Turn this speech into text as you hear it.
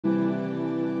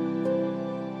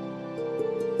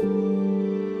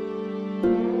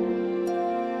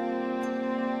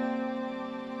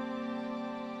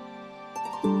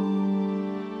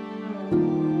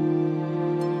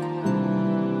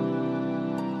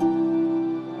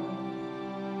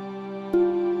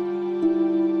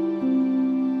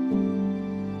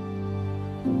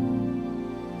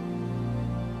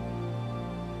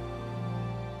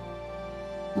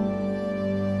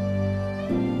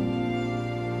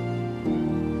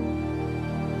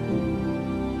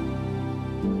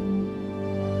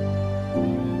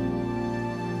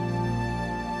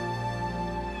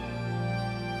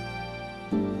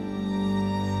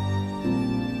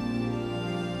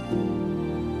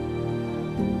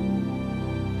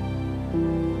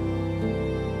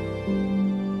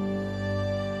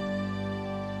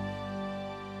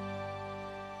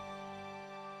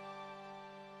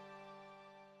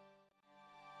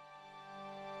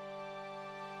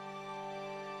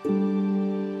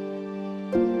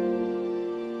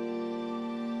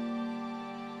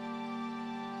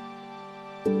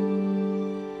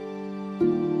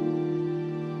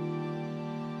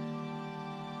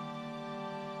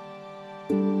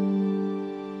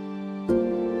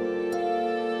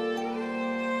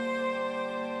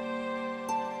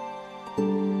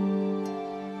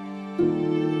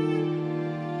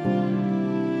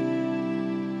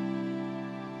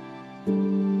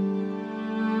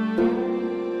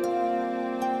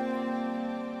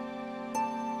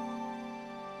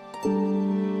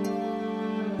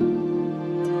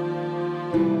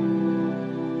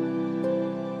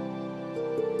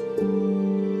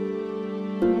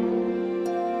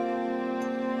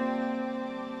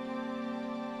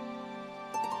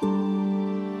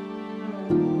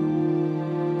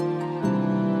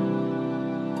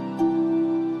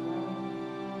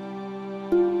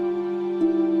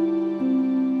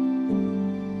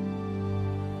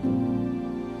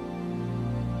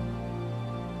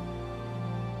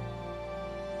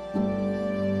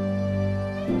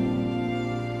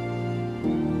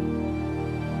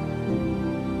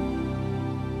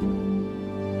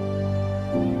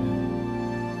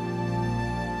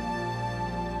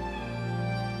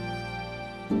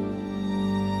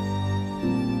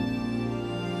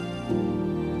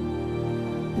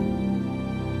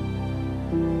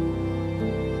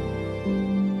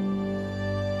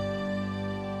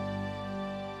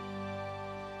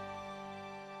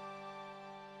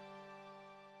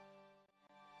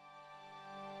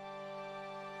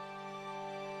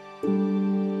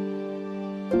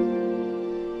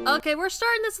Okay, we're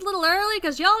starting this a little early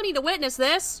because y'all need to witness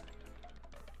this.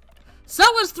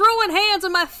 Someone's throwing hands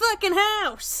in my fucking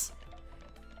house!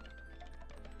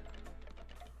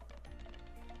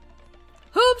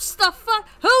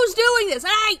 Who's doing this?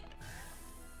 Hey!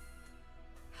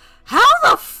 How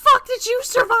the fuck did you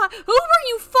survive? Who were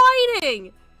you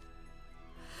fighting?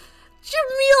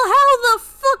 Jamil, how the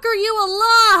fuck are you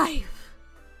alive?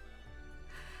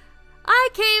 I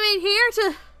came in here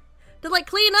to like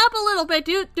clean up a little bit,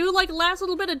 do like the last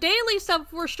little bit of daily stuff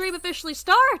before stream officially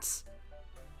starts.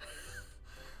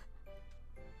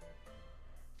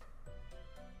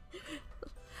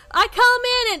 I come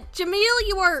in and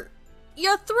Jamil,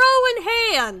 you're throwing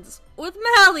hands with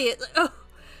Mally.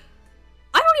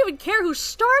 I don't even care who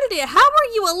started it. How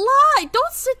are you alive?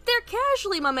 Don't sit there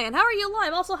casually, my man. How are you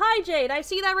alive? Also, hi Jade. I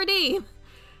see that redeem.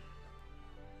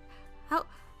 How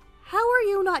are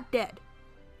you not dead?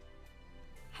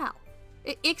 How?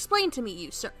 Explain to me,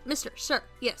 you, sir. Sir,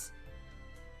 yes.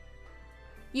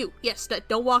 You, yes,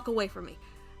 don't walk away from me.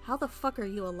 How the fuck are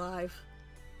you alive?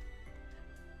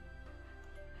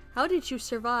 How did you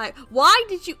survive? Why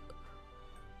did you...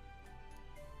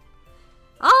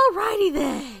 Alrighty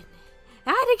then.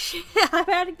 Adding shit. I'm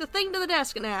adding the thing to the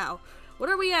desk now. What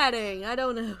are we adding? I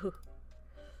don't know.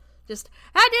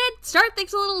 I did start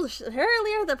things a little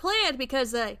earlier than planned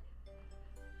because,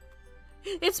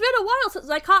 it's been a while since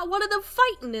I caught one of them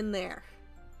fighting in there.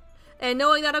 And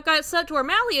knowing that I've got sent to where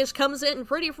Malleus comes in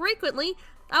pretty frequently,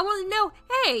 I want to know,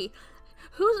 hey,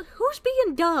 who's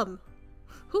being dumb?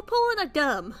 Who pulling a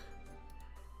dumb?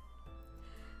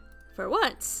 For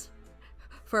once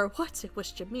it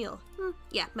was Jamil.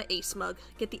 Yeah, my ace mug.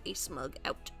 Get the ace mug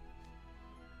out.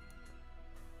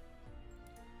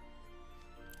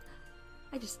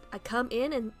 I come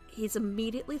in and he's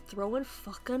immediately throwing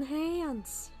fucking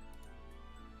hands.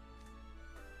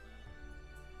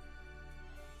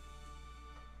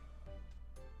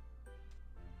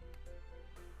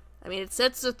 I mean, it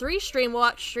sets a 3 stream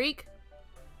watch streak.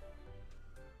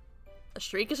 A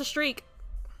streak is a streak.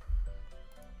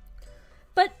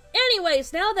 But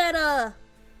anyways, now that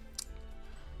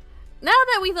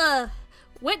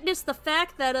witnessed the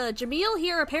fact that Jamil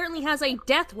here apparently has a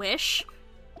death wish.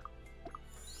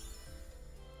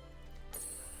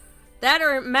 That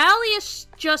or Malleus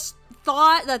just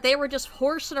thought that they were just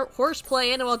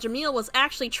horseplaying while Jamil was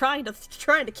actually trying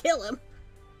to kill him.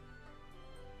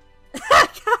 God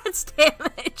damn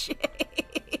it,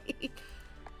 Jade.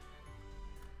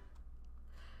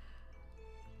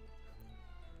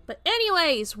 But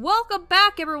anyways, welcome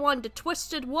back everyone to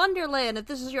Twisted Wonderland. If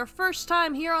this is your first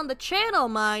time here on the channel,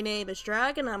 my name is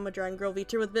Dragon. I'm a Dragon Girl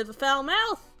VTuber with a bit of a foul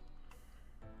mouth.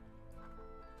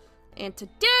 And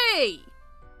today,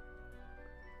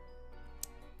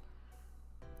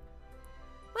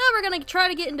 well, we're gonna try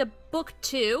to get into book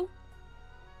 2.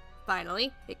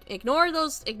 Finally. Ignore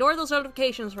those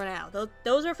notifications for now.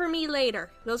 Those are for me later.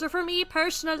 Those are for me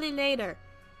personally later.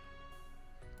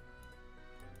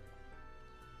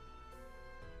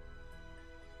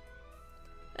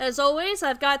 As always,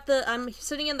 I'm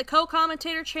sitting in the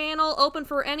co-commentator channel, open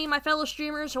for any of my fellow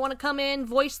streamers who want to come in,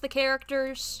 voice the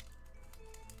characters.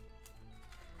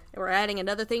 And we're adding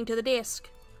another thing to the disc.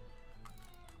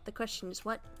 The question is,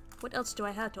 what else do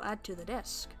I have to add to the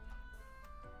disc?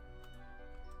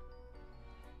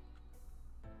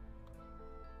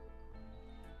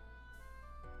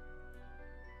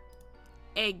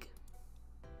 Egg.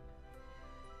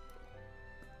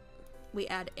 We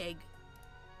add egg.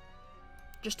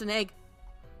 Just an egg.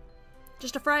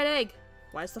 Just a fried egg.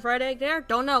 Why is the fried egg there?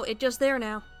 Don't know. It's just there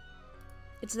now.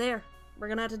 It's there. We're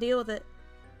gonna have to deal with it.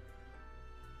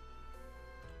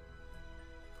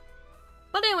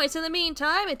 But anyways, in the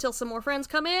meantime, until some more friends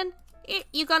come in,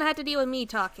 you're gonna have to deal with me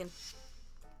talking.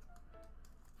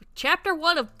 Chapter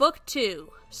 1 of Book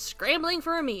 2. Scrambling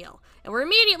for a meal. And we're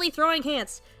immediately throwing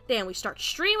hands. Damn, we start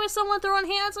streaming with someone throwing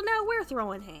hands, and now we're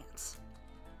throwing hands.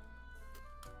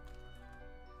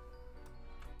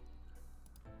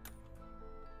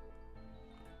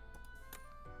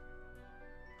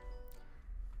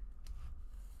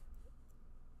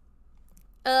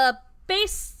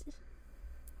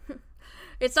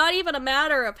 It's not even a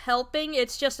matter of helping,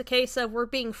 it's just a case of we're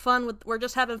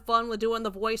just having fun with doing the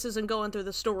voices and going through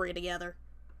the story together.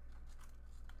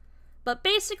 But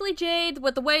basically, Jade,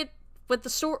 with the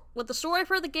story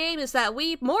for the game is that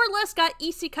we more or less got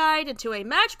isekai'd into a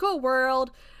magical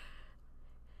world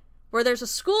where there's a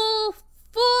school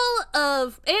full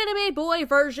of anime boy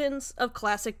versions of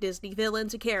classic Disney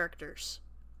villains and characters.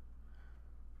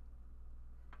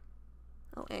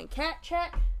 Oh, and cat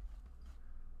check.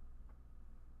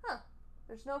 Huh.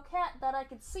 There's no cat that I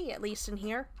can see, at least in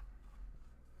here.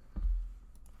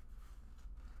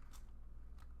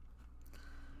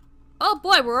 Oh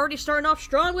boy, we're already starting off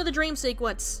strong with a dream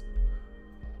sequence.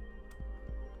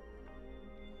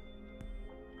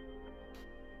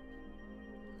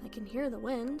 I can hear the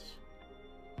wind.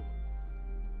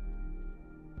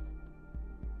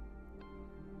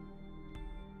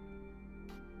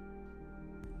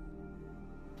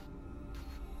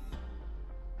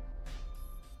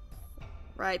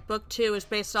 Right, book 2 is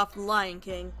based off The Lion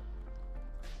King.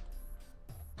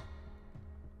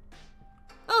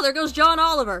 Oh, there goes John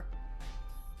Oliver.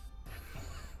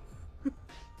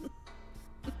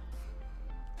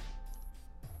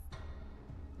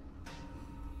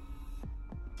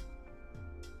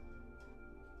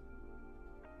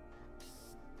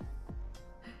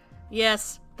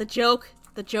 Yes, the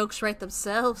jokes write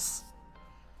themselves.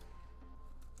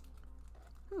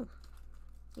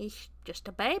 He's just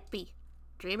a baby.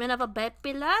 Dreaming of a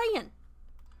baby lion.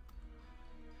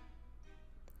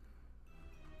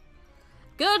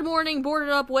 Good morning, boarded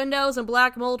up windows and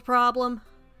black mold problem.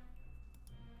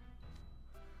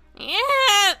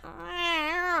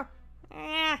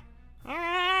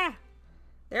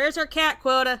 There's our cat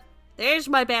quota. There's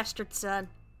my bastard son.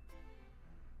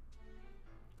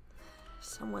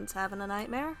 Someone's having a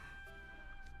nightmare.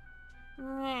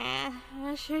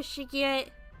 That's what she get.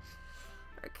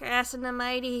 Or casting the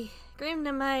mighty. Grim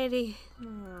the mighty.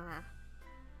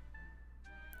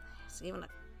 He's even a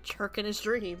jerk in his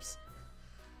dreams.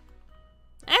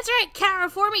 That's right,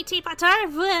 cat for me, teapot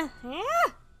time. Huh?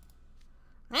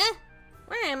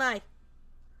 Where am I?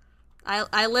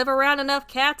 I live around enough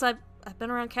cats. I've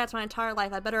been around cats my entire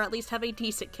life. I better at least have a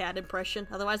decent cat impression.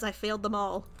 Otherwise, I failed them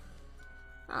all.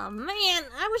 Oh man,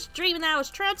 I was dreaming that I was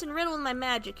tranced and riddled with my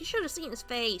magic. You should have seen his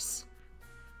face.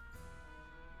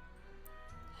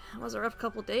 It was a rough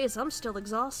couple days. I'm still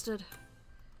exhausted.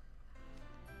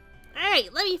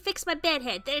 Alright, let me fix my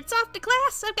bedhead. Then it's off to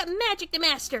class. I've got magic to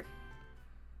master.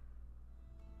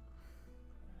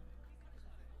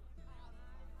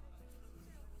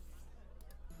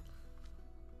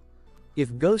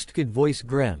 If Ghost could voice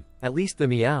Grim, at least the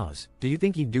meows, do you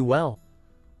think he'd do well?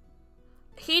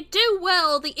 He'd do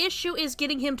well, the issue is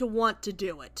getting him to want to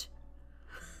do it.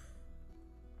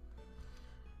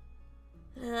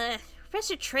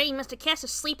 Professor Train must have cast a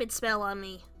sleeping spell on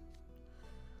me.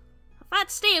 I thought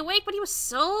I'd stay awake, but he was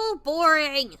so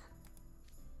boring.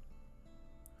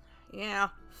 Yeah,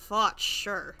 thought,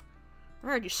 sure. I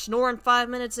heard you snoring 5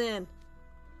 minutes in.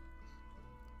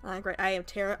 Great.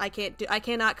 I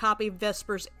cannot copy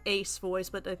Vesper's ace voice,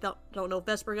 but I don't know if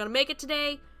Vesper's gonna make it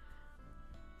today.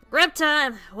 Grab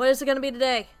time! What is it gonna be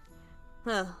today?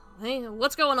 Hey,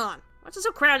 what's going on? What's it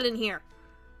so crowded in here?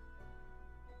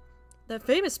 That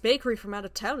famous bakery from out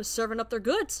of town is serving up their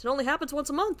goods. It only happens once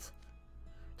a month.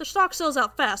 Their stock sells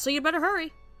out fast, so you better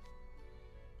hurry.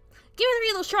 Give me 3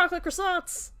 of those chocolate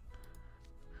croissants!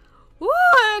 Ooh,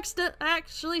 I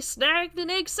actually snagged an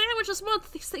egg sandwich this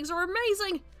month. These things are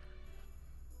amazing.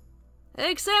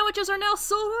 Egg sandwiches are now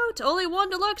sold out. Only 1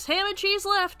 deluxe ham and cheese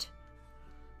left.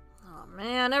 Oh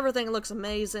man, everything looks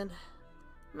amazing.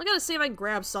 I'm gonna see if I can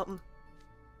grab something.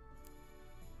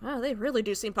 Wow, they really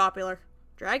do seem popular.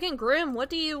 Dragon Grim, what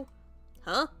do you...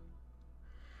 Huh?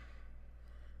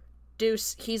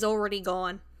 Deuce, he's already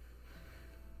gone.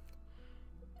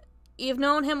 You've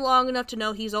known him long enough to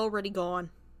know he's already gone.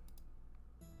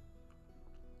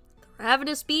 The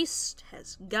ravenous beast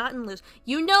has gotten loose.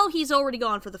 You know he's already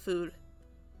gone for the food.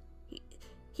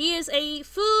 He is a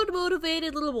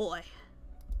food-motivated little boy.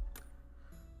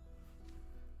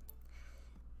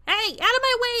 Hey, out of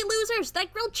my way, losers!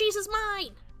 That grilled cheese is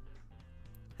mine!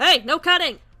 Hey, no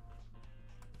cutting!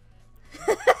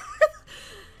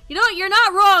 You know what, you're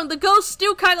not wrong. The ghosts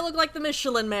do kind of look like the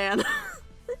Michelin Man.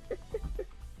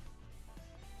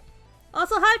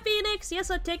 Also, hi, Phoenix! Yes,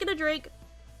 I'm taking a drink.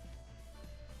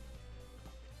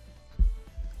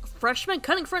 A freshman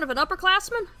cutting in front of an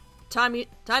upperclassman? Time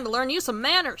to learn you some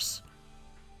manners.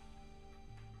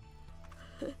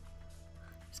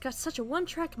 He's got such a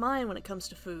one-track mind when it comes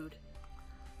to food.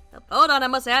 Hold on, I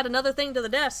must add another thing to the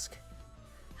desk.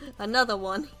 Another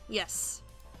one, yes.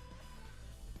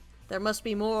 There must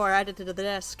be more added to the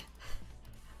desk.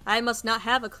 I must not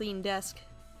have a clean desk.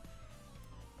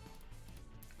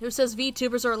 Who says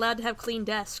VTubers are allowed to have clean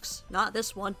desks? Not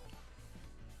this one.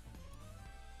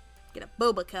 Get a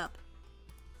boba cup.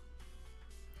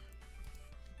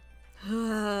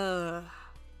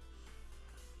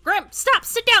 Grim, stop!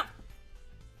 Sit down!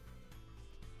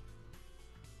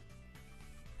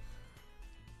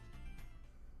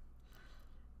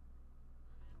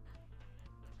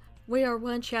 We are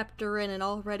 1 chapter in and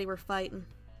already we're fighting.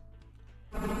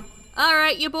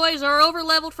 Alright, you boys are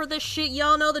over-leveled for this shit.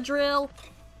 Y'all know the drill.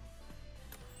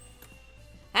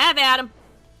 Have at him.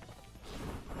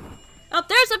 Oh,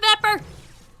 there's a Vepper!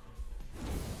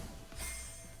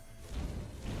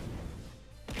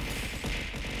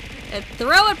 And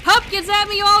throwing pumpkins at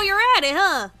me while you're at it,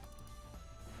 huh?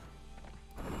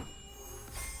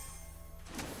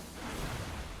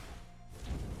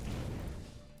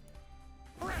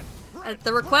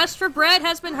 The request for bread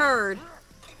has been heard.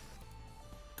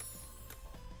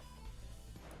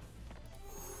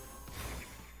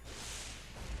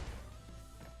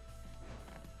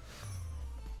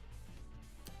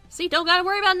 See, don't gotta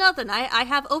worry about nothing. I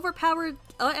have overpowered,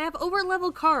 I have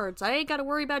over-leveled cards. I ain't gotta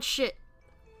worry about shit.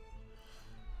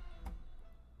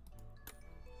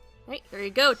 Hey, there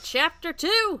you go, chapter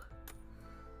 2!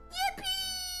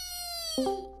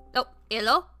 Yippee! Oh,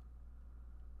 hello?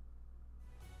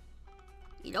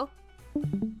 Hello?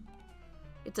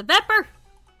 It's a Vepper!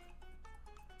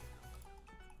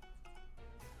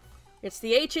 It's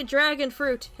the ancient dragon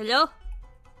fruit. Hello?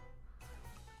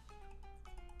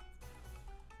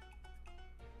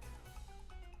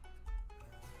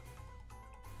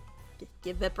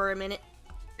 Give Vepper a minute.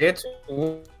 It's...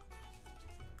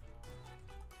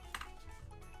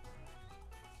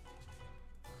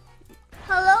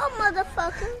 Hello,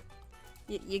 motherfucker.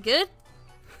 You good?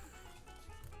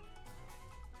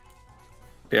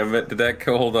 Damn it, did that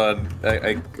go? Hold on.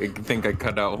 I think I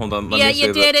cut out. Hold on. Let yeah, me say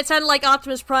you did. It sounded like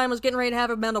Optimus Prime was getting ready to have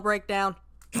a mental breakdown.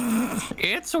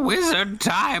 It's wizard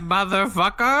time,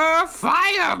 motherfucker!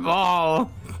 Fireball!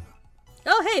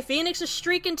 Oh, hey, Phoenix is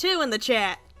streaking too in the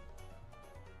chat.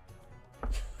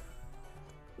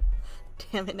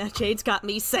 Damn it, now Jade's got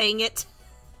me saying it.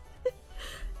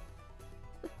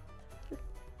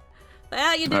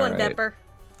 How you doing, Alright. Vepper?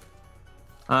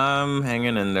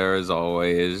 Hanging in there as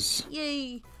always.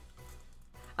 Yay.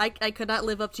 I could not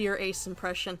live up to your ace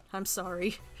impression. I'm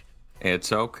sorry.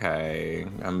 It's okay.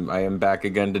 I am back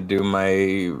again to do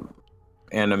my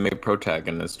anime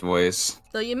protagonist voice.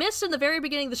 So you missed in the very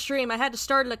beginning of the stream. I had to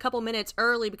start it a couple minutes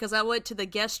early because I went to the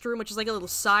guest room, which is like a little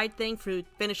side thing to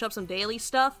finish up some daily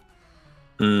stuff.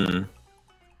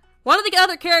 One of the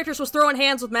other characters was throwing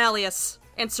hands with Malleus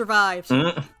and survived.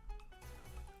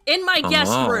 In my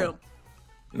guest room.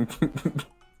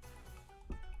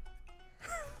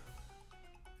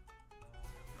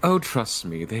 Oh, trust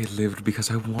me, they lived because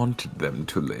I wanted them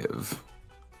to live.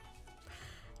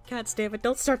 God damn it,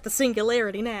 don't start the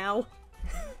Singularity now.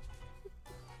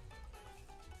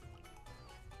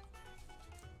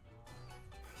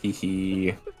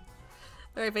 Hee.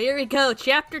 Alright, but here we go,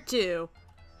 Chapter 2.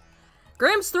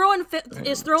 Grimm's throwing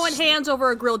hands over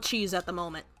a grilled cheese at the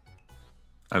moment.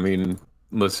 I mean,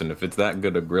 listen, if it's that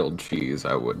good a grilled cheese,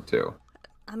 I would too.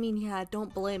 I mean, yeah, I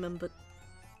don't blame him, but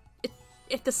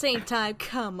at the same time,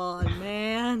 come on,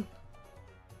 man.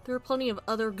 There are plenty of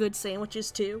other good sandwiches,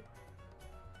 too.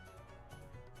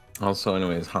 Also,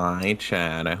 anyways, hi,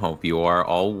 Chad. I hope you are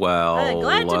all well.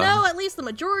 Glad to know at least the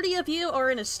majority of you are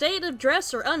in a state of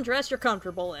dress or undress you're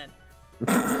comfortable in.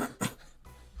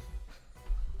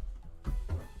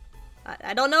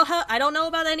 I don't know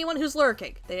about anyone who's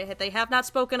lurking. They have not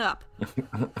spoken up.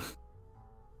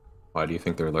 Why do you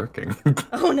think they're lurking?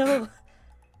 Oh no.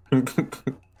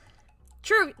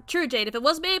 True, Jade. If it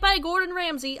was made by Gordon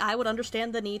Ramsay, I would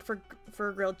understand the need for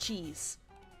grilled cheese.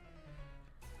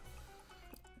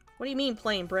 What do you mean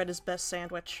plain bread is best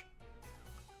sandwich?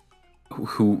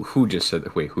 Who just said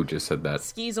that? Wait, who just said that?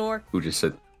 Skeezor. Who just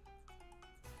said?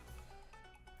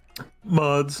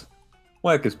 Mods.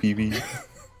 Whack his PB.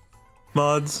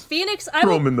 Mods. Phoenix,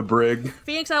 throw him in the brig.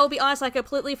 Phoenix, I will be honest, I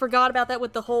completely forgot about that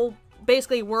with the whole,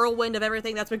 basically, whirlwind of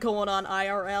everything that's been going on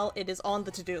IRL. It is on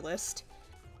the to-do list.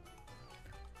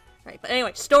 Right, but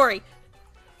anyway, story.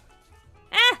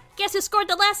 Guess who scored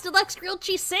the last deluxe grilled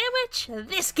cheese sandwich?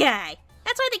 This guy.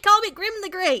 That's why they call me Grim the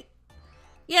Great.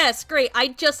 Yes, great. I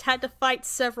just had to fight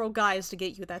several guys to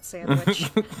get you that sandwich.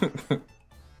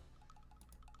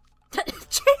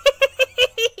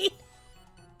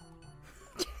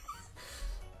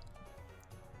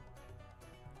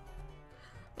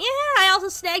 Yeah, I also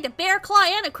snagged a bear claw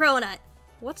and a cronut.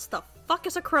 What's the fuck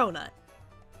is a cronut?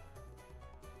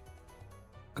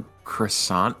 A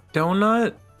croissant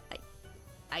donut?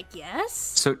 I guess?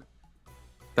 So,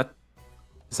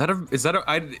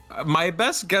 my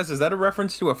best guess, is that a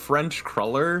reference to a French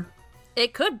cruller?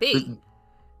 It could be.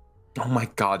 Oh my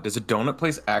god, does a donut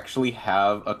place actually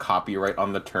have a copyright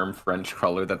on the term French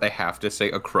cruller that they have to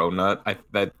say a cronut?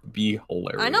 That'd be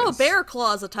hilarious. I know a bear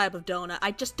claw is a type of donut.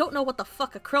 I just don't know what the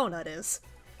fuck a cronut is.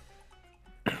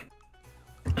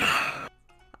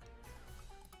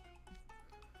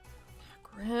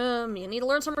 Grim, you need to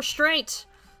learn some restraint.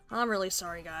 I'm really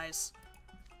sorry, guys.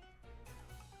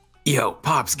 Yo,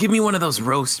 Pops, give me one of those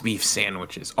roast beef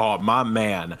sandwiches. Oh, my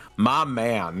man. My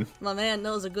man. My man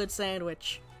knows a good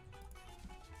sandwich.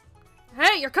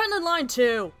 Hey, you're cutting in line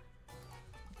too.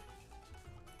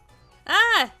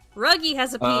 Ah, Ruggy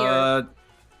has appeared.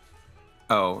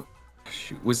 Oh,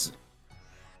 shoot,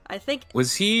 I think...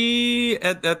 Was he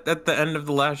at the end of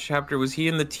the last chapter? Was he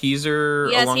in the teaser?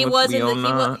 Yes, along he with was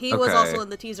Leona? he was also in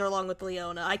the teaser along with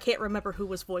Leona. I can't remember who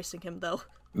was voicing him though.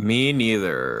 Me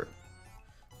neither.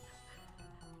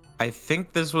 I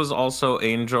think this was also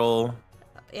Angel.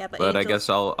 Yeah, but Angel... I guess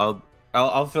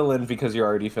I'll fill in because you're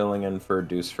already filling in for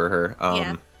Deuce for her.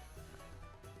 Yeah.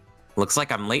 Looks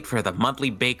like I'm late for the monthly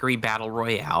bakery battle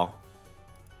royale.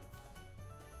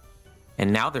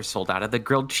 And now they're sold out of the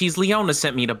grilled cheese Leona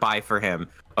sent me to buy for him.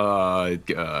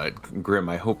 Grim,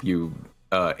 I hope you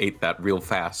ate that real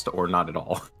fast or not at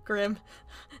all. Grim,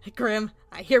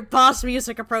 I hear boss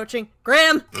music approaching.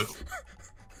 Grim!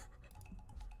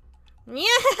 Yeah,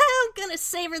 I'm gonna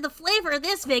savor the flavor of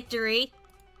this victory.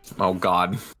 Oh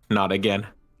god, not again.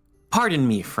 Pardon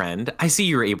me, friend. I see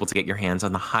you were able to get your hands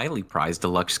on the highly prized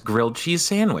deluxe grilled cheese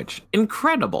sandwich.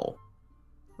 Incredible.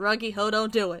 Ruggy Ho,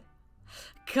 don't do it.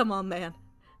 Come on, man.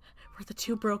 We're the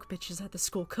two broke bitches at the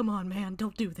school. Come on, man.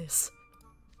 Don't do this.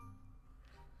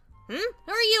 Who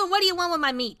are you and what do you want with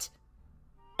my meat?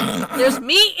 There's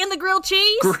meat in the grilled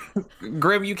cheese?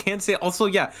 Grim, you can't say it. Also,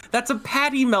 yeah, that's a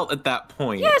patty melt at that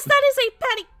point. Yes, that is a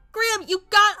patty. Grim, you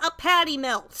got a patty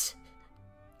melt.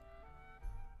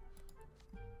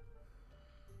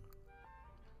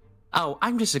 Oh,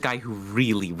 I'm just a guy who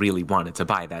really, really wanted to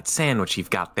buy that sandwich you've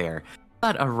got there,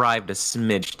 but arrived a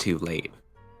smidge too late.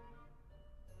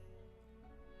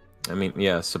 I mean,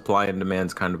 yeah, supply and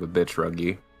demand's kind of a bitch,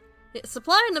 Ruggy. Yeah,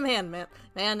 supply and demand, man.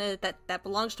 Man, that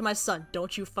belongs to my son.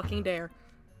 Don't you fucking dare.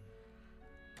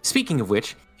 Speaking of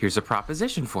which, here's a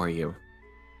proposition for you.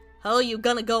 Oh, you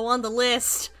gonna go on the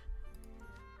list?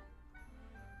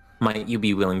 Might you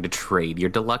be willing to trade your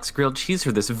deluxe grilled cheese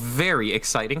for this very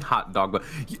exciting hot dog bun?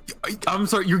 I'm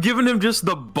sorry, you're giving him just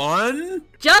the bun?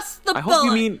 Just the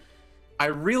bun! I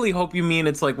really hope you mean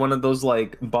it's like one of those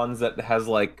like buns that has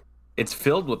like it's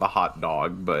filled with a hot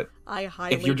dog, but I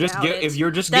highly if you're just doubt it. if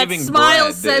you're just that giving smile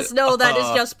bread, says no, that is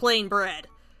just plain bread.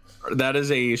 That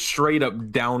is a straight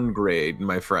up downgrade,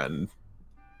 my friend.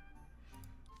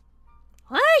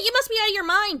 What? You must be out of your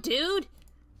mind, dude.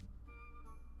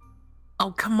 Oh,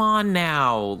 come on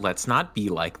now. Let's not be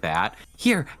like that.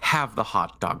 Here, have the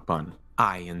hot dog bun.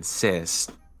 I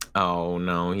insist. Oh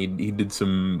no, he did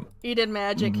some He did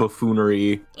magic.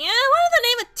 buffoonery. Yeah, what in the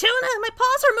name of tuna? My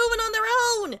paws are moving on their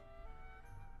own.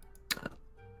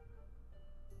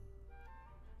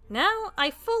 Now,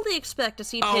 I fully expect to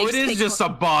see pigs Oh, it is take just a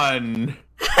bun.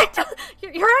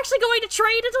 You're actually going to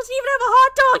trade? It doesn't even have a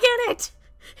hot dog in it.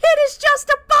 It is just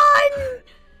a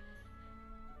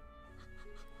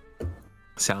bun.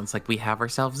 Sounds like we have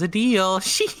ourselves a deal.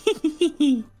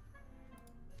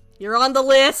 You're on the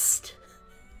list.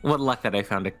 What luck that I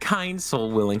found a kind soul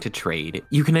willing to trade.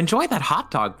 You can enjoy that hot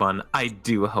dog bun. I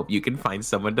do hope you can find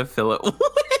someone to fill it with.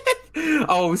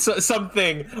 Oh,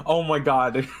 something. Oh my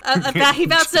god. He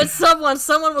about said someone.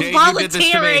 Someone was Jade,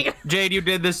 volunteering. Jade, you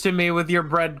did this to me with your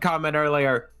bread comment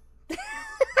earlier.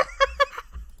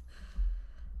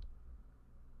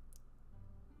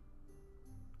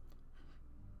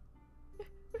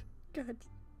 God.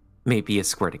 Maybe a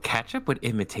squirt of ketchup would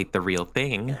imitate the real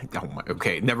thing. Oh my,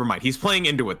 okay, never mind. He's playing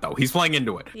into it, though. He's playing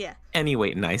into it. Yeah.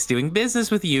 Anyway, nice doing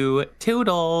business with you.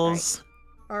 Toodles. Right.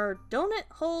 Are donut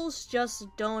holes just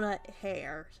donut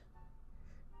hair?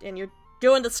 And you're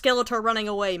doing the Skeletor running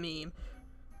away meme.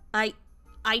 I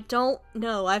don't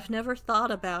know. I've never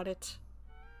thought about it.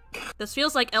 This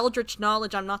feels like eldritch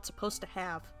knowledge I'm not supposed to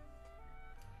have.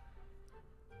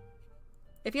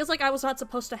 It feels like I was not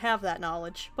supposed to have that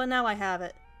knowledge, but now I have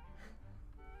it.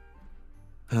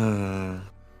 Yeah!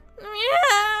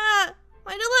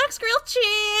 My deluxe grilled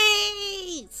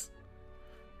cheese!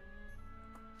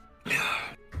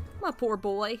 My poor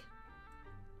boy.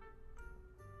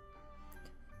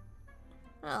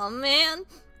 Oh man,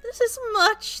 this is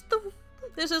the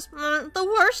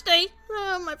worst day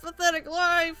of my pathetic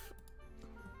life.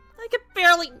 I could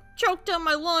barely choke down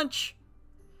my lunch.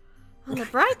 On the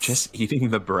bright Just eating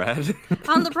the bread?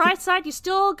 On the bright side, you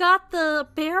still got the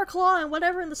bear claw and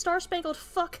whatever in the Star Spangled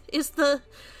fuck is the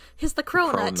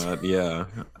cronut. Cronut, yeah.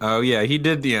 Oh yeah, he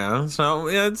did, yeah. So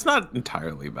yeah, it's not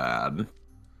entirely bad.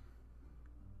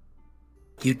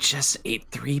 You just ate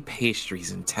 3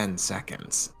 pastries in 10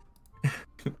 seconds.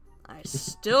 I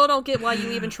still don't get why you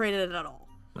even traded it at all.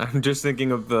 I'm just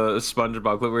thinking of the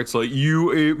SpongeBob clip where it's like,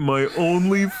 you ate my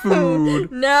only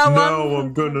food. now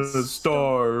I'm gonna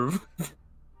starve.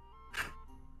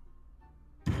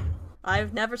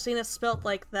 I've never seen it spelt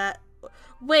like that.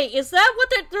 Wait, is that what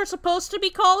they're supposed to be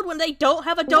called when they don't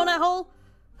have a donut hole?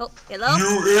 Oh, hello?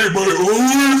 You ate my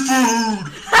only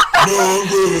food! Now I'm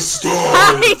gonna starve!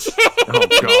 Hi, Jade!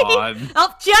 Oh, God.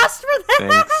 Oh, just for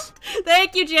that! Thanks.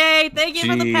 Thank you, Jade! Thank you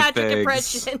for the Gee, Patrick thanks.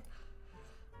 impression.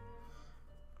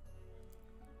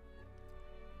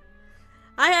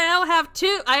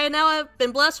 I now have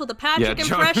been blessed with a Patrick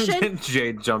impression.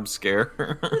 Jade jump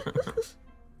scare.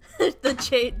 The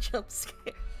Jade jump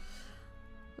scare.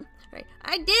 Right.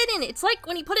 I didn't! It's like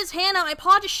when he put his hand out, my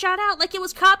paw just shot out like it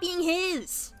was copying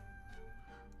his.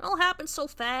 It all happened so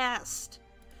fast.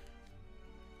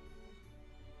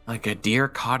 Like a deer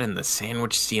caught in the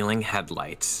sandwich ceiling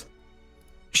headlights.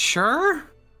 Sure?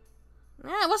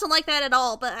 It wasn't like that at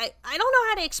all, but I don't know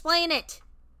how to explain it.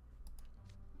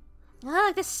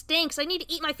 Ugh, this stinks. I need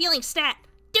to eat my feeling stat.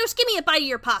 Deuce, give me a bite of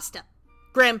your pasta.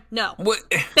 Grim, no. What?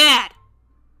 Bad.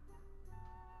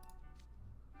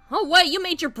 Oh, wait, you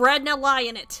made your bread, now lie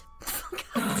in it.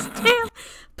 God damn.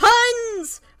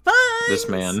 Puns! Puns! This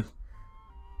man.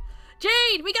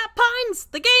 Jade, we got puns!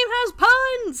 The game has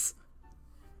puns!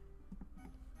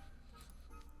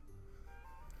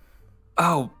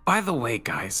 Oh, by the way,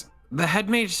 guys, the head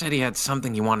mage said he had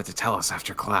something he wanted to tell us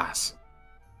after class.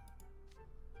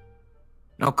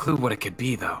 No clue what it could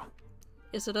be, though.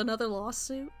 Is it another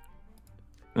lawsuit?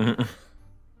 Mm-mm.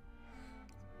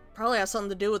 Probably has something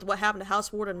to do with what happened to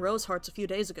House Warden Rosehearts a few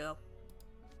days ago.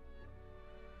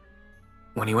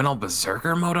 When he went all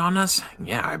berserker mode on us?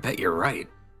 Yeah, I bet you're right.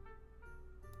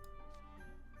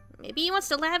 Maybe he wants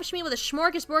to lavish me with a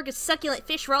smorgasbord of succulent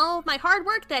fish for all of my hard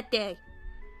work that day.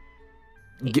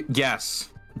 Yes,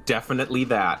 definitely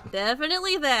that.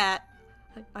 Definitely that.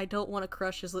 I don't want to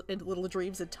crush his little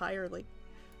dreams entirely.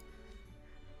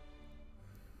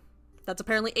 That's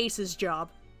apparently Ace's job.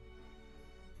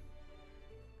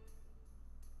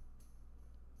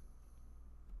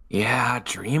 Yeah,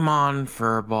 dream on,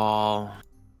 Furball.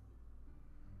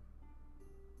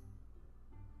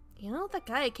 You know, that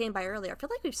guy who came by earlier, I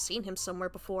feel like we've seen him somewhere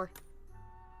before.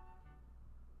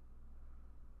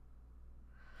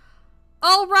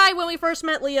 Oh, right, when we first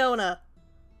met Leona.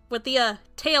 With the,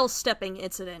 tail stepping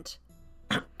incident.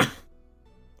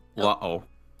 Uh-oh.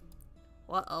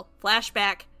 Uh-oh.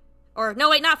 Flashback. Or,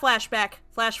 no, wait, not flashback.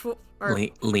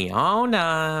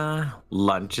 Leona,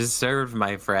 lunch is served,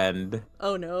 my friend.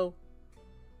 Oh, no.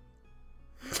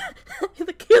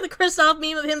 the Kristoff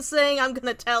meme of him saying, I'm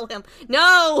gonna tell him.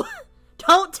 No!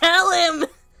 Don't tell him!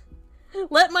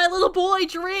 Let my little boy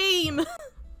dream!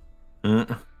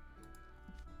 Oh,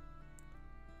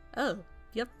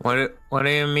 yep. What do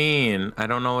you mean? I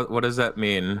don't know. What does that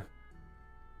mean?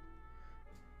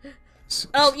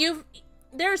 Oh,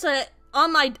 there's a...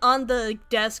 On the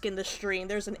desk in the stream,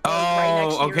 there's an egg right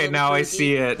next to your okay, now I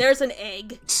see it. There's an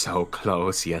egg. So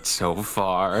close, yet so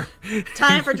far.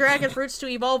 Time for dragon fruits to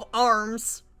evolve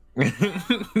arms.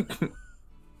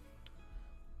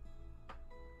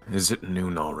 Is it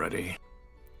noon already?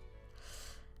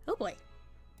 Oh boy.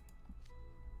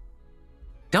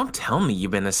 Don't tell me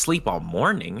you've been asleep all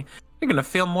morning. You're gonna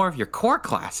fail more of your core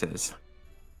classes.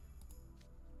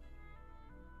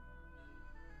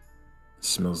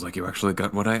 Smells like you actually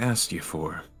got what I asked you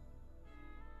for.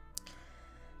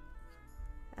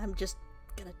 I'm just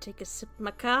gonna take a sip of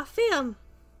my coffee. I'm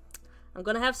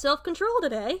gonna have self-control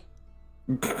today.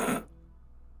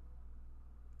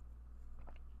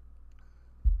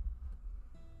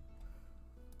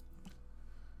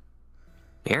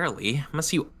 Barely.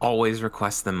 Must you always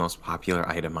request the most popular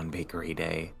item on Bakery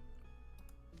Day?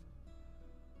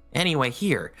 Anyway,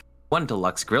 here. 1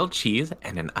 deluxe grilled cheese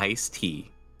and an iced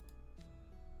tea.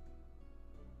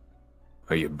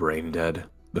 Are you brain dead?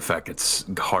 The fact it's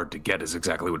hard to get is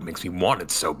exactly what makes me want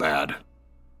it so bad.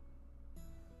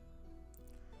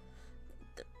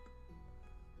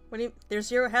 There's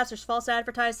zero hats, there's false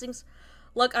advertisings.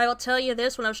 Look, I will tell you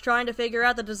this, when I was trying to figure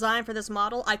out the design for this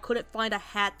model, I couldn't find a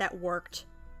hat that worked.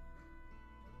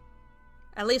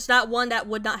 At least not one that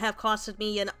would not have costed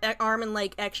me an arm and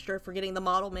leg extra for getting the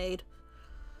model made.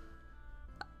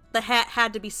 The hat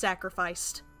had to be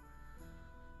sacrificed.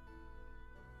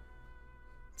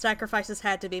 Sacrifices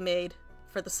had to be made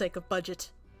for the sake of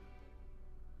budget.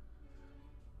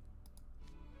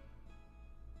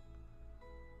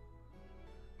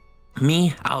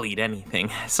 Me, I'll eat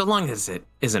anything, so long as it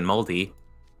isn't moldy.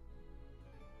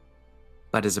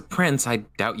 But as a prince, I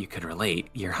doubt you could relate,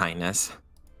 Your Highness.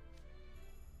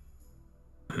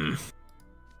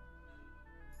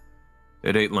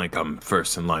 It ain't like I'm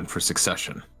first in line for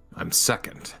succession. I'm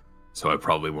second, so I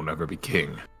probably won't ever be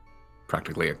king.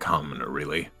 Practically a commoner,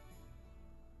 really.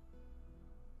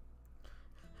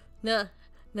 No,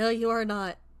 you are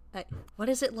not. What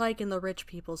is it like in the rich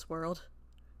people's world?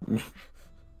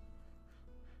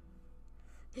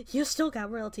 You still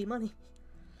got royalty money.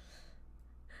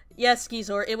 Yes,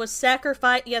 Skizor, it was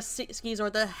sacrificed. Yes,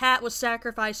 Skizor, the hat was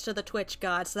sacrificed to the Twitch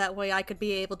gods. That way I could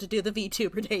be able to do the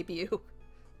VTuber debut.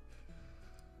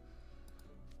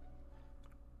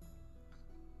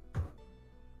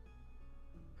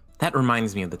 That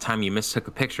reminds me of the time you mistook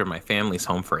a picture of my family's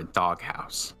home for a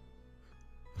doghouse.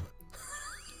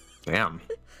 Damn.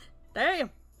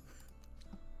 Damn.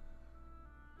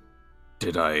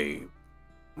 Did I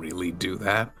really do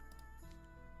that?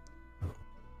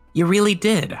 You really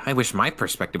did. I wish my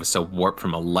perspective was so warped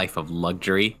from a life of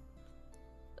luxury.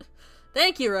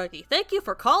 Thank you, Ruggy. Thank you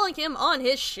for calling him on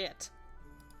his shit.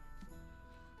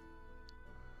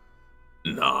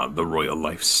 Nah, the royal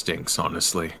life stinks,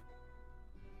 honestly.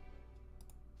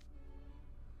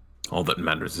 All that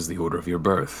matters is the order of your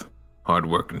birth. Hard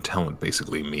work and talent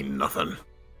basically mean nothing.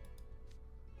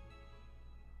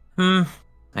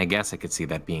 I guess I could see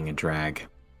that being a drag.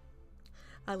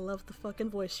 I love the fucking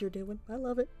voice you're doing. I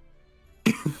love it.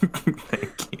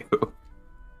 Thank you.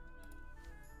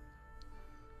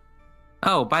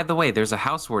 Oh, by the way, there's a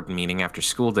house warden meeting after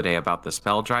school today about the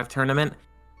spell drive tournament.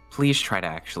 Please try to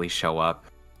actually show up.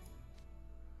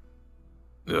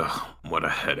 Ugh, what a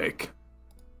headache.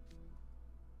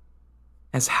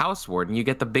 As house warden, you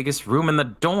get the biggest room in the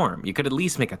dorm. You could at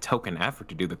least make a token effort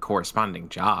to do the corresponding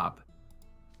job.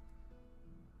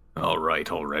 All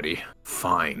right, already.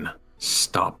 Fine.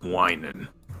 Stop whining.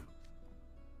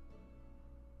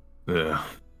 Ugh.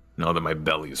 Now that my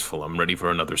belly's full, I'm ready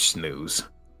for another snooze.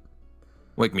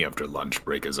 Wake me after lunch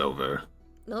break is over.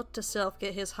 Note to self,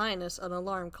 get His Highness an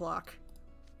alarm clock.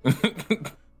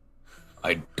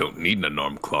 I don't need an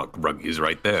alarm clock. Ruggy's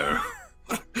right there.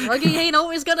 Ruggy ain't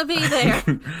always gonna be there.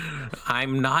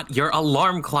 I'm not your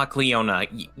alarm clock, Leona.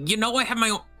 You know I have my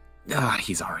own...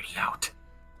 he's already out.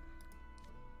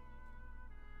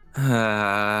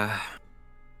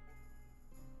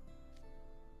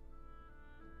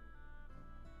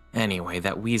 Anyway,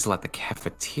 that weasel at the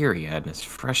cafeteria and his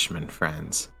freshman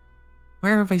friends.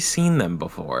 Where have I seen them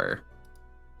before?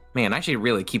 Man, I should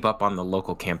really keep up on the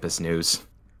local campus news.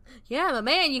 Yeah, but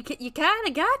man, you kind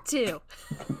of got to.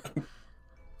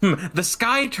 The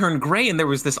sky turned gray and there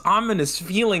was this ominous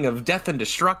feeling of death and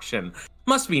destruction.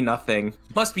 Must be nothing.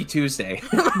 Must be Tuesday.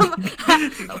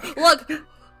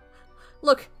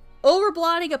 Look,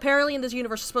 overblotting apparently in this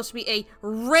universe is supposed to be a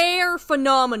rare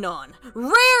phenomenon.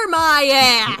 Rare my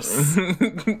ass!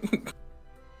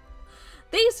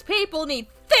 These people need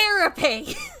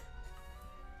therapy!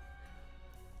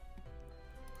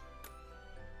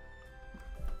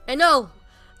 And no,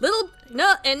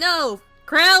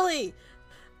 Crowley!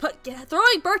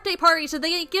 Throwing birthday parties and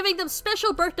giving them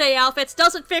special birthday outfits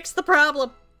doesn't fix the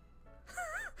problem.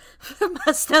 It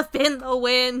must have been the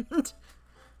wind.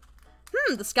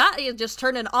 The sky has just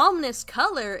turned an ominous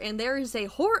color, and there's a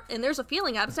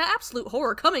feeling of absolute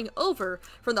horror coming over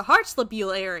from the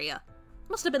Hartslebule area.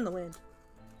 Must have been the wind.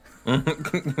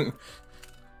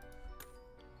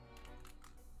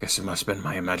 Guess it must have been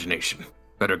my imagination.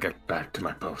 Better get back to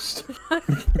my post.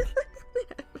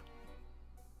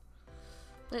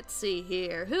 Let's see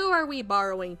here. Who are we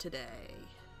borrowing today?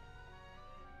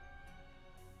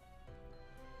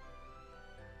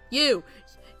 You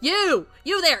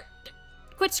there!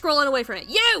 Quit scrolling away from it.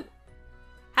 You!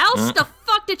 How the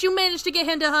fuck did you manage to get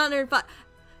him to 105?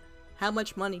 How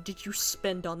much money did you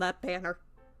spend on that banner?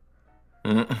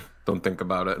 Don't think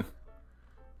about it.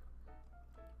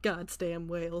 Goddamn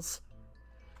whales.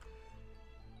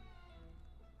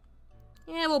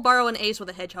 Yeah, we'll borrow an ace with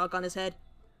a hedgehog on his head.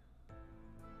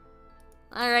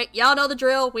 Alright, y'all know the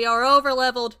drill. We are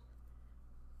over-leveled.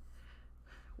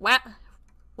 Whap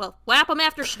them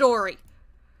after story.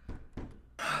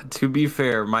 To be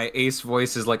fair, my ace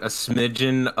voice is like a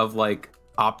smidgen of like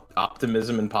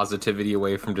optimism and positivity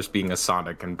away from just being a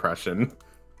Sonic impression.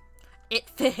 It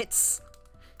fits.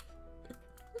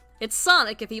 It's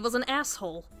Sonic if he was an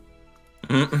asshole.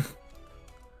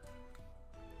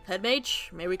 Head mage,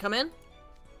 may we come in?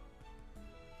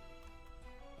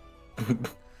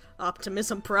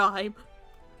 Optimism Prime.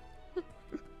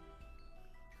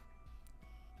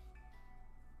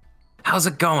 How's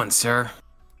it going, sir?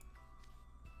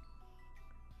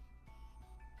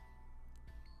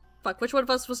 Fuck, which one of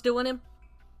us was doing him?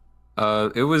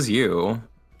 It was you.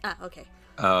 Ah, okay.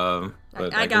 But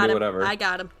I can got do him. whatever. I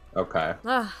got him. Okay.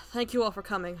 Thank you all for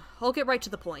coming. I'll get right to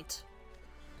the point.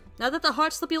 Now that the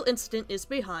Hartslebule incident is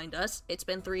behind us, it's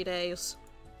been 3 days.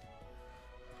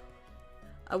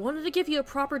 I wanted to give you a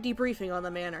proper debriefing on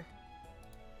the matter.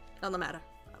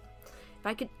 If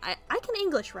I can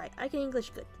English right. I can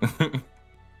English good.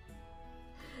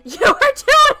 You were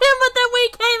doing him, but then we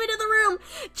came into the room!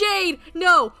 Jade,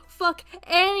 no! Fuck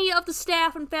any of the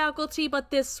staff and faculty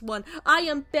but this one. I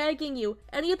am begging you.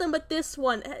 Any of them but this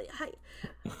one.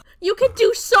 You can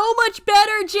do so much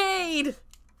better, Jade!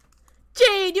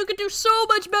 Jade, you can do so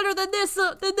much better than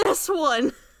this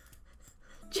one!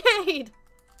 Jade!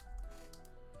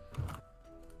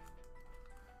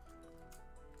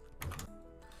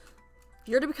 If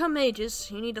you're to become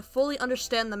mages, you need to fully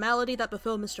understand the malady that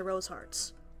befell Mr.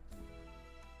 Rosehearts.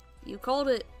 You called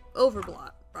it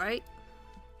overblot, right?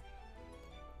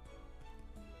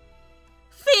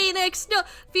 Phoenix! No!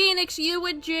 Phoenix, you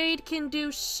and Jade can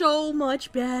do so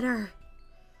much better.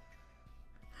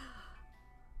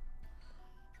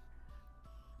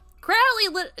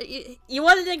 Crowley, you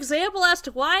want an example as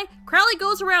to why? Crowley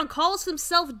goes around, calls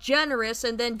himself generous,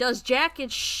 and then does jack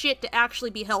and shit to actually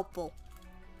be helpful.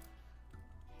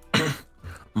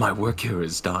 My work here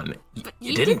is done.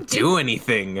 You didn't do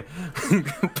anything.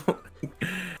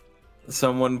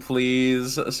 Someone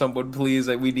please.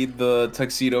 We need the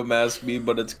tuxedo mask meme,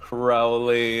 but it's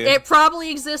Crowley. It probably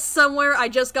exists somewhere. I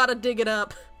just gotta dig it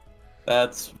up.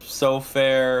 That's so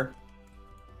fair.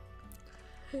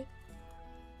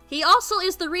 He also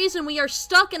is the reason we are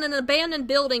stuck in an abandoned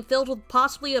building filled with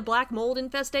possibly a black mold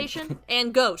infestation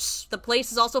and ghosts. The place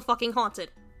is also fucking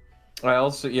haunted.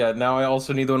 Now I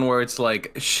also need the one where it's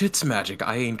like, shit's magic,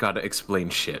 I ain't gotta explain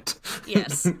shit.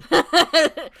 Yes.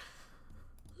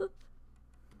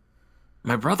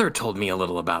 My brother told me a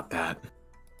little about that.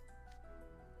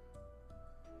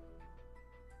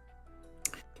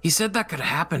 He said that could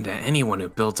happen to anyone who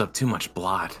builds up too much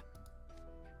blot.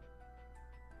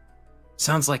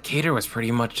 Sounds like Cater was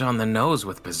pretty much on the nose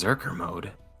with Berserker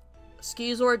mode.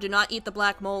 Skizor, do not eat the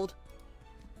black mold.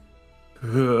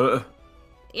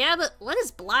 Yeah, but what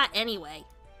is blot anyway?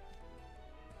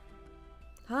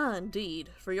 Ah, indeed.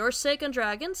 For your sake and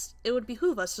Dragon's, it would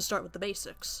behoove us to start with the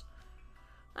basics.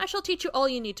 I shall teach you all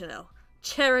you need to know.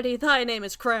 Charity, thy name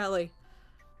is Crowley.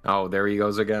 Oh, there he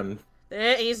goes again.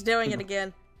 He's doing it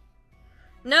again.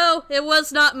 No, it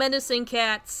was not menacing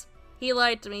cats. He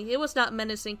lied to me. It was not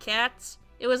menacing cats.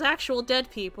 It was actual dead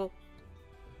people.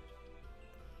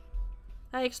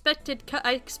 I expected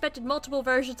multiple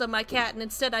versions of my cat, and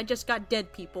instead I just got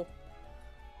dead people.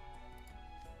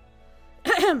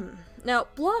 Now,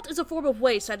 blot is a form of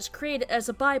waste that is created as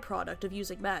a byproduct of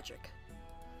using magic.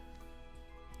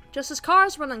 Just as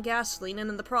cars run on gasoline and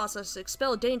in the process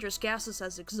expel dangerous gases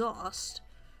as exhaust,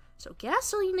 so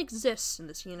gasoline exists in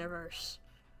this universe.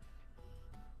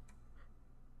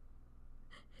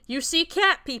 You see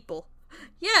cat people.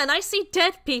 Yeah, and I see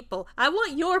dead people. I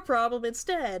want your problem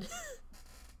instead.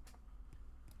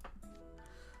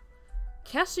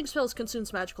 Casting spells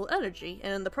consumes magical energy,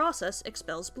 and in the process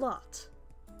expels blot.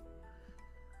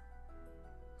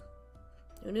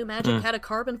 Who knew magic had a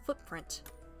carbon footprint?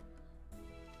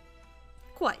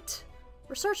 Quite.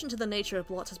 Research into the nature of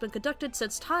blot has been conducted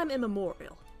since time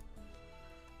immemorial.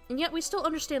 And yet we still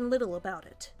understand little about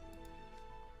it.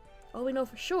 All we know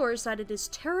for sure is that it is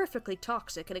terrifically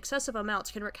toxic, and excessive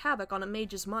amounts can wreak havoc on a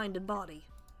mage's mind and body.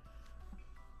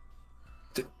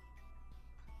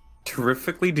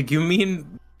 Terrifically? Did you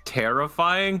mean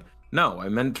terrifying? No, I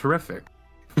meant terrific.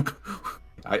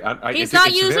 He's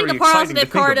not using a positive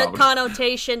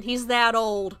connotation. He's that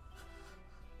old.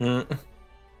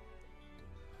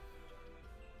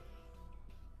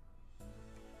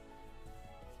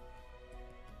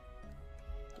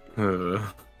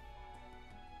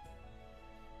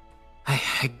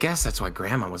 I guess that's why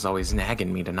Grandma was always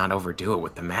nagging me to not overdo it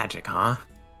with the magic, huh?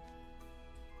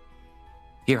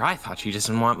 Here, I thought she just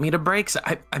didn't want me to break.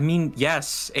 I mean,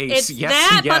 yes, Ace. It's yes,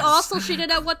 that, yes. But also she did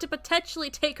not want to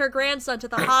potentially take her grandson to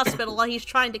the hospital while he's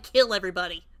trying to kill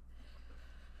everybody.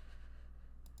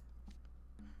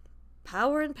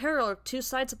 Power and peril are two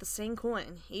sides of the same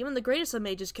coin. Even the greatest of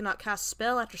mages cannot cast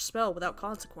spell after spell without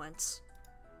consequence.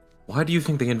 Why do you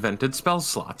think they invented spell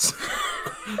slots?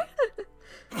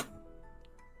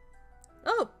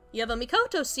 Oh, you have a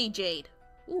Mikoto Sea Jade.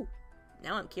 Ooh,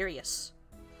 now I'm curious.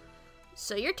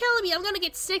 So you're telling me I'm gonna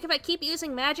get sick if I keep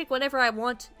using magic whenever I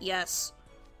want? Yes.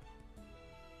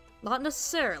 Not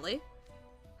necessarily.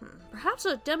 Perhaps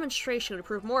a demonstration would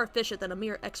prove more efficient than a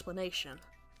mere explanation.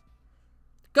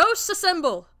 Ghosts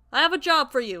assemble! I have a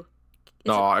job for you.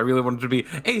 I really wanted to be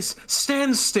Ace,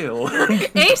 stand still.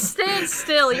 Ace, stand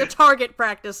still. Your target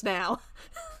practice now.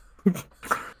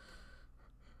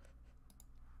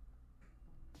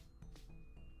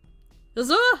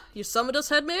 You summoned us,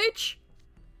 head mage?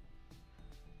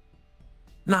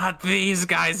 Not these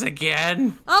guys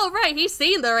again. Oh, right, he's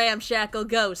seen the ramshackle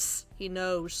ghosts. He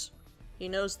knows. He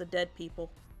knows the dead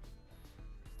people.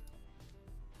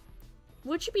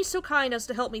 Would you be so kind as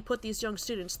to help me put these young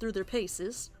students through their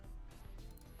paces?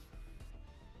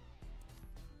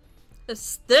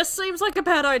 This seems like a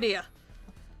bad idea.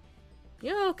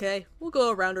 Yeah, okay. We'll go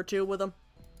a round or two with them.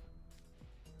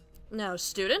 Now,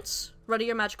 students, ready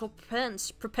your magical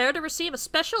pens. Prepare to receive a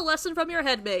special lesson from your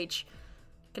head mage.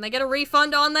 Can I get a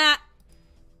refund on that?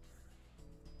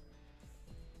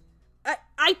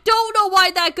 I don't know why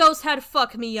that ghost had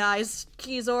fuck me eyes,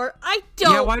 Kizor. I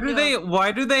don't know.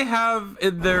 Why do they have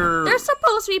their... They're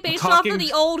supposed to be based off of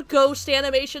the old ghost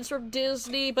animations from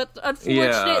Disney, but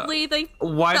unfortunately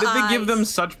Why did they give them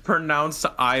such pronounced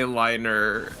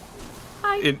eyeliner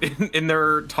in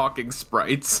their talking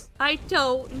sprites? I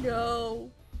don't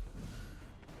know.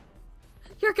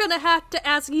 You're gonna have to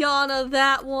ask Yana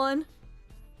that one.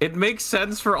 It makes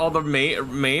sense for all the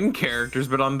main characters,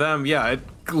 but on them, yeah, it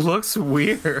looks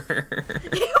weird.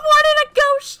 You wanted a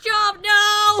ghost job!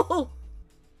 No!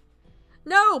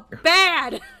 No,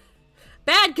 bad!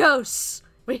 Bad ghosts!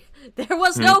 There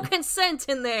was no consent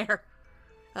in there.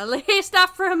 At least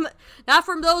not from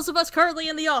those of us currently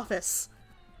in the office.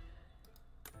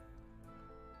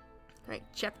 Alright,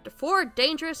 chapter 4,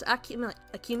 Dangerous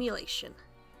Accumulation.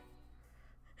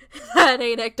 That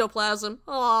ain't ectoplasm.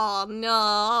 Oh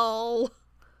no.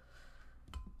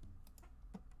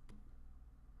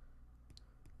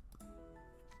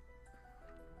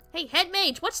 Hey, head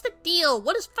mage, what's the deal?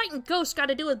 What does fighting ghosts got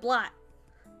to do with blot?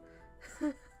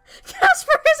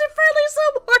 Casper isn't friendly so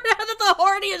more now that the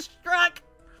horny is struck.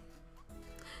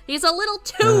 He's a little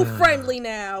too friendly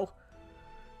now.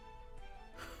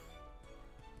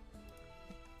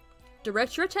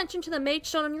 Direct your attention to the mage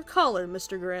stone on your collar,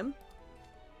 Mr. Grimm.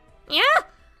 Yeah?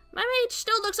 My mage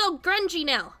still looks all grungy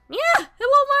now. Yeah, it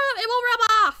won't rub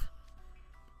off.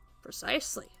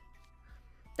 Precisely.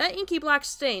 That inky black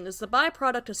stain is the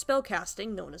byproduct of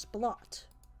spellcasting known as blot.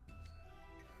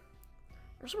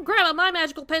 There's some grab on my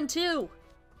magical pen too.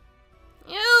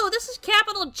 Ew, this is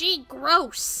capital G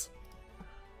gross.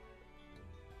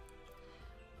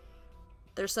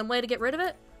 There's some way to get rid of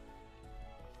it?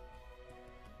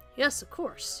 Yes, of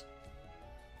course.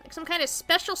 Like some kind of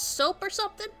special soap or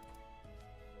something?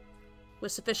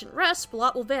 With sufficient rest,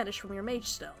 blot will vanish from your mage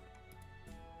stone.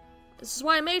 This is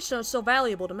why a mage stone is so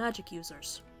valuable to magic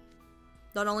users.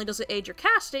 Not only does it aid your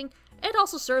casting, it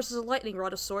also serves as a lightning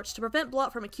rod of sorts to prevent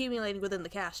blot from accumulating within the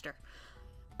caster.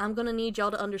 I'm gonna need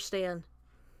y'all to understand.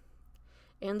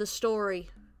 In the story,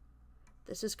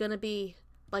 this is gonna be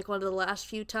like one of the last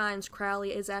few times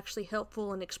Crowley is actually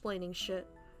helpful in explaining shit.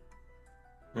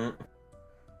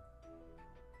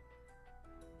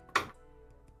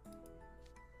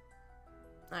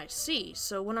 I see.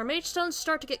 So when our mage stones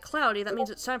start to get cloudy, that means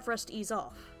it's time for us to ease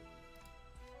off.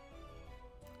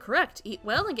 Correct. Eat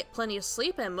well and get plenty of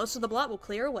sleep, and most of the blot will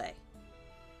clear away.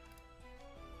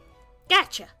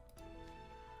 Gotcha!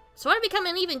 So when I become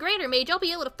an even greater mage, I'll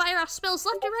be able to fire off spells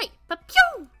left and right.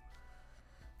 Pa-pew!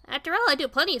 After all, I do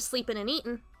plenty of sleeping and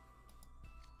eating.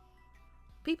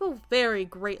 People vary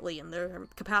greatly in their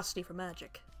capacity for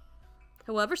magic.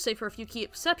 However, save for a few key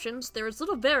exceptions, there is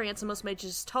little variance in most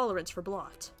mages' tolerance for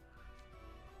blot.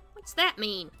 What's that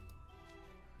mean?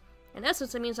 In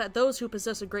essence, it means that those who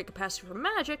possess a great capacity for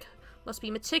magic must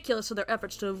be meticulous in their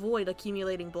efforts to avoid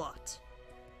accumulating blot.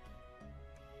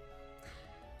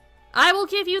 I will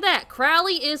give you that.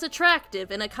 Crowley is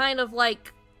attractive in a kind of,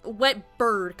 like, wet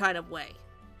bird kind of way.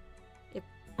 If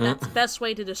that's the best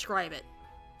way to describe it.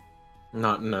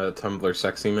 Not in a Tumblr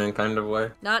sexy man kind of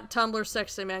way. Not Tumblr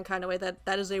sexy man kind of way.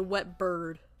 That is a wet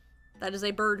bird. That is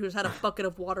a bird who's had a bucket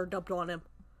of water dumped on him.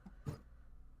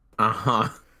 Uh-huh.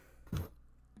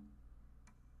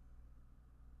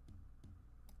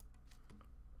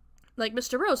 Like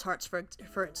Mr. Roseheart's,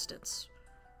 for instance.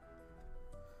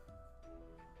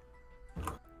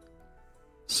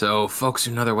 So, folks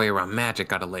who know their way around magic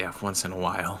gotta lay off once in a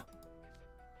while.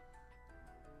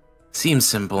 Seems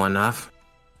simple enough.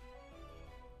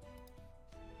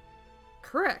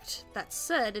 Correct. That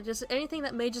said, it isn't anything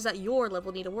that mages at your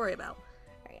level need to worry about.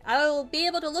 Right, I'll be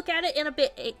able to look at it in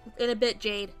a bit,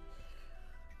 Jade.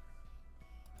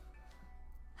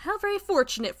 How very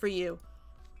fortunate for you.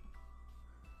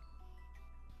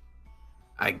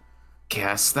 I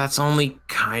guess that's only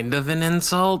kind of an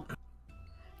insult.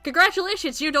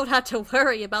 Congratulations, you don't have to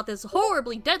worry about this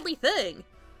horribly deadly thing.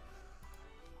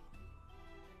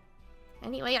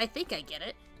 Anyway, I think I get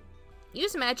it.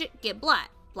 Use magic, get blot.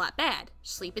 Blot bad.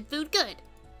 Sleep and food good.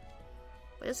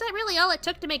 But is that really all it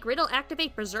took to make Riddle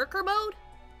activate Berserker mode?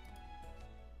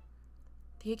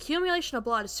 The accumulation of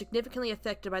blot is significantly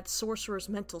affected by the sorcerer's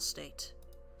mental state.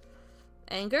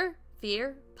 Anger,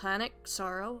 fear, panic,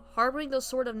 sorrow, harboring those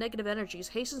sort of negative energies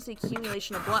hastens the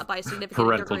accumulation of blot by a significant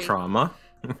Parental degree. trauma.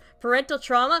 Parental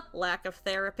trauma, lack of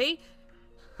therapy.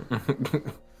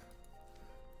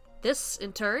 This,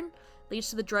 in turn, leads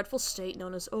to the dreadful state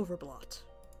known as overblot.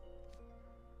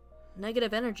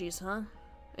 Negative energies, huh?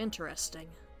 Interesting.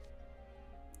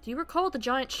 Do you recall the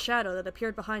giant shadow that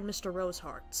appeared behind Mr.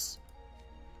 Roseheart's?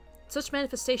 Such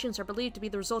manifestations are believed to be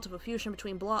the result of a fusion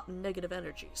between blot and negative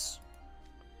energies.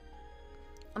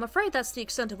 I'm afraid that's the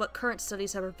extent of what current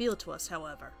studies have revealed to us,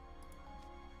 however.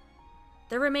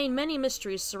 There remain many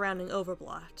mysteries surrounding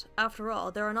overblot. After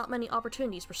all, there are not many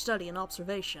opportunities for study and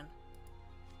observation.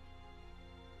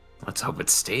 Let's hope it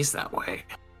stays that way.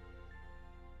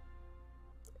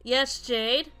 Yes,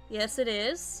 Jade. Yes, it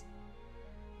is.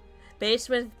 Based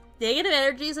with negative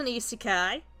energies and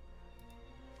isekai.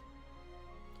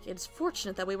 It's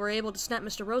fortunate that we were able to snap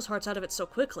Mr. Roseheart's out of it so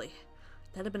quickly.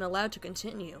 That had been allowed to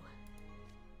continue.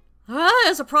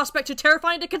 As a prospect too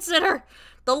terrifying to consider!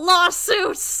 The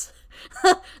lawsuits!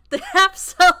 The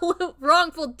absolute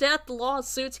wrongful death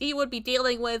lawsuits he would be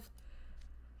dealing with.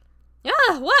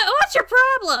 What's your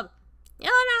problem?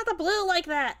 Yelling out the blue like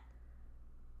that.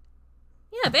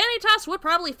 Yeah, Vanitas would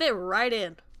probably fit right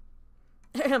in.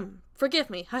 Forgive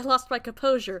me, I lost my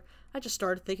composure. I just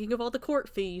started thinking of all the court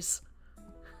fees.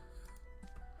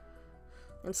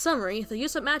 In summary, the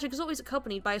use of magic is always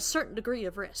accompanied by a certain degree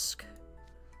of risk.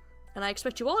 And I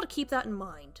expect you all to keep that in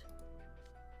mind.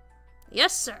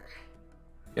 Yes, sir.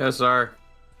 Yes, sir.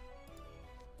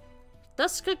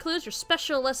 Thus concludes your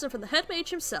special lesson from the head mage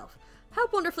himself. How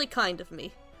wonderfully kind of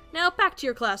me. Now back to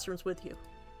your classrooms with you.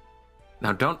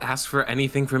 Now don't ask for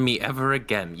anything from me ever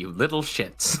again, you little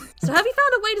shits. So have you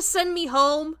found a way to send me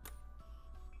home?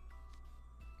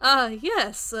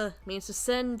 Yes, means to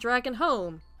send Dragon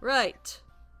home. Right.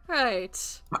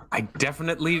 I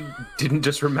definitely didn't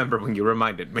just remember when you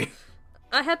reminded me.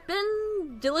 I have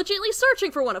been diligently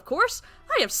searching for one, of course.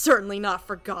 I have certainly not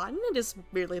forgotten. It is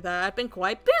merely that I've been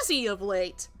quite busy of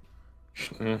late.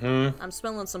 Mm-hmm. I'm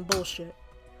smelling some bullshit.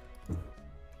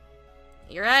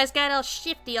 Your eyes got all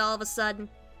shifty all of a sudden.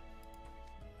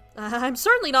 I'm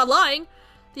certainly not lying.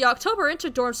 The October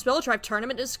Interdorm Spell Drive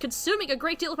tournament is consuming a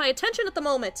great deal of my attention at the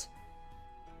moment.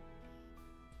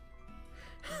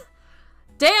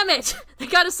 Damn it! They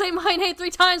gotta say my name 3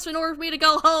 times in order for me to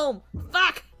go home.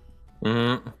 Fuck!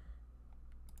 In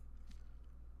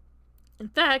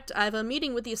fact, I have a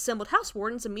meeting with the assembled house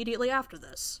wardens immediately after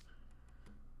this.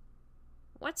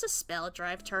 What's a spell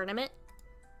drive tournament?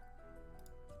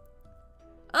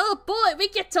 Oh boy, we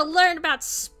get to learn about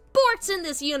sports in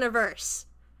this universe!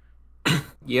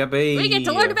 Yeah, baby. We get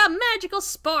to learn about magical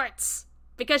sports!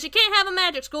 Because you can't have a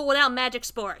magic school without magic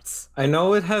sports. I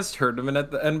know it has tournament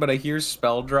at the end, but I hear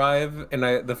spell drive, and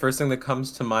the first thing that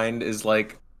comes to mind is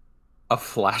like a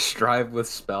flash drive with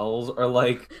spells, or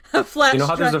like A flash you know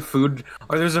how drive. there's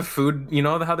a food, you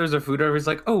know how there's a food drive. It's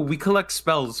like, oh, we collect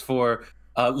spells for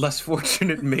less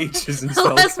fortunate mages and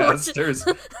Less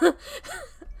spellcasters.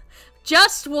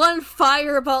 Just one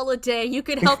fireball a day. You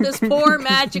can help this poor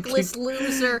magicless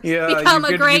loser become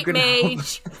a great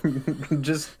mage.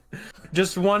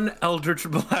 Just one Eldritch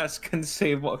Blast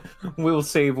will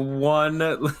save one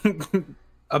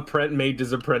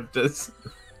mage's apprentice.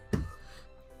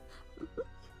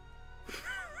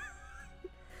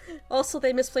 Also,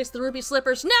 they misplaced the ruby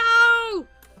slippers. No!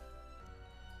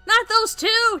 Not those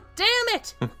two! Damn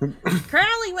it!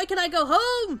 Crowley, when can I go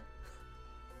home?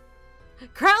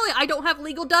 Crowley, I don't have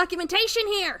legal documentation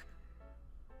here!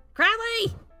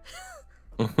 Crowley!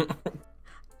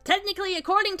 Technically,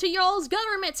 according to y'all's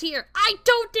governments here, I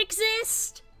don't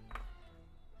exist!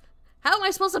 How am I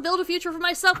supposed to build a future for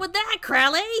myself with that,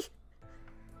 Crowley?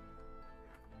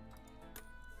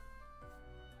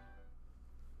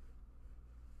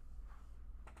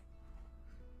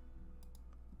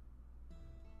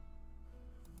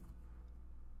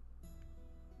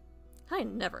 I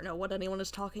never know what anyone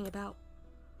is talking about.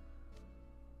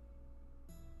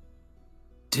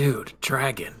 Dude,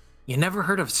 Dragon, you never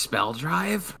heard of spell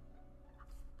drive?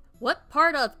 What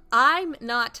part of I'm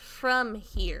not from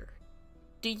here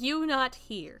do you not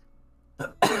hear?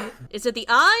 Is it the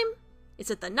I'm?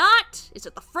 Is it the not? Is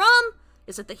it the from?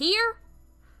 Is it the here?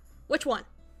 Which one?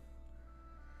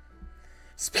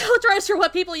 Spell drives are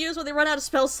what people use when they run out of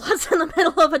spell slots in the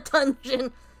middle of a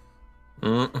dungeon.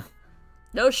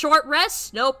 No short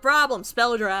rests, no problem.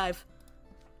 Spell drive.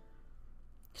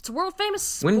 It's a world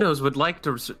famous. Windows would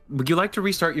you like to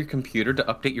restart your computer to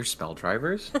update your spell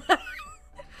drivers?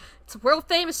 It's a world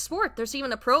famous sport. There's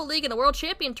even a pro league and a world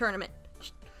champion tournament.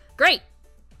 Great.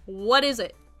 What is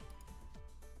it?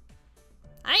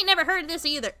 I ain't never heard of this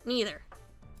neither.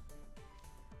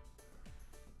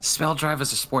 Spell drive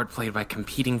is a sport played by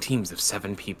competing teams of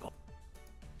 7 people.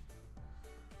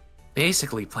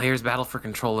 Basically, players battle for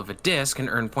control of a disc and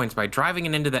earn points by driving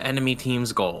it into the enemy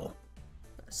team's goal.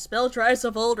 Spell drives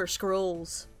of older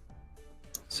scrolls.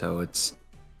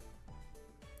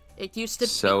 It used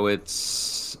to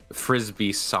it's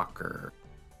frisbee soccer.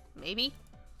 Maybe?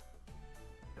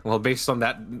 Well, based on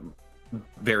that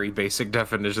very basic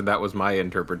definition, that was my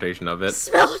interpretation of it.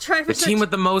 Spell drivers. The team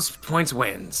with the most points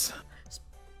wins.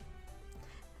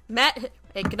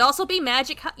 It could also be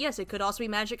magic. Yes, it could also be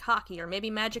magic hockey or maybe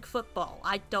magic football.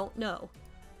 I don't know.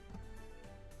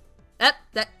 That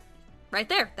right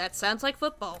there. That sounds like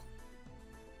football.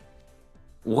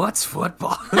 What's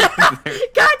football?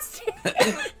 God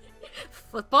damn.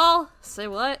 Football? Say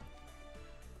what?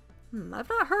 I've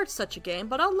not heard such a game,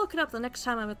 but I'll look it up the next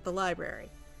time I'm at the library.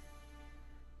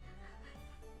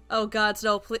 Oh gods,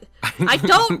 no, please. I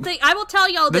don't think, I will tell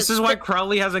y'all this. This is why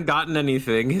Crowley hasn't gotten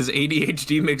anything. His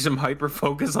ADHD makes him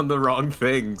hyper-focus on the wrong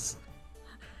things.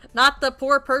 Not the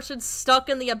poor person stuck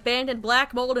in the abandoned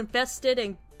black mold infested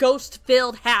and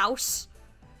ghost-filled house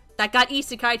that got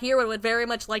isekai'd here and would very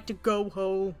much like to go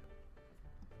home.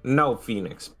 No,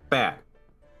 Phoenix. Bad.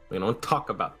 We don't talk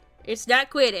about it. It's not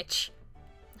Quidditch.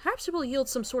 Perhaps it will yield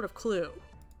some sort of clue.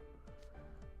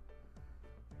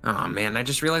 Oh man, I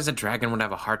just realized that Dragon would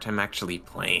have a hard time actually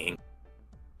playing.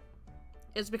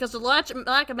 It's because of the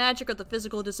lack of magic or the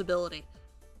physical disability.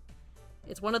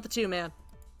 It's one of the two, man.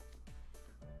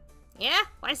 Yeah?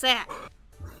 Why's that?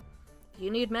 You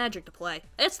need magic to play.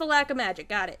 It's the lack of magic,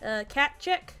 got it. Cat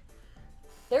check?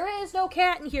 There is no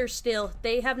cat in here still.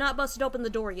 They have not busted open the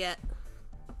door yet.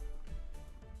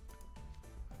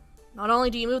 Not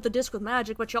only do you move the disc with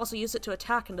magic, but you also use it to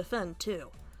attack and defend, too.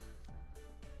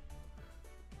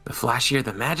 The flashier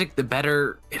the magic, the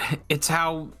better. It's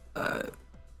how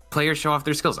players show off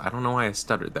their skills. I don't know why I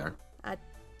stuttered there. I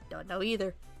don't know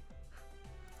either.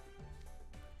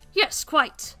 Yes,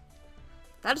 quite.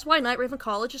 That is why Night Raven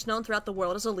College is known throughout the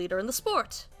world as a leader in the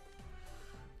sport.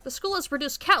 The school has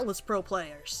produced countless pro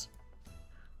players.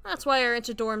 That's why our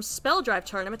Interdorm Spell Drive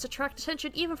tournaments attract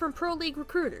attention even from Pro League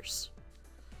recruiters.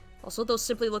 Also, those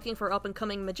simply looking for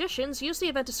up-and-coming magicians use the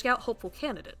event to scout hopeful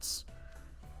candidates.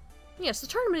 Yes, the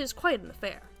tournament is quite an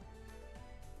affair.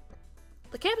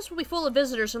 The campus will be full of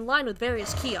visitors and lined with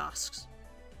various kiosks.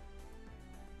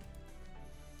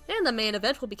 And the main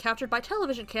event will be captured by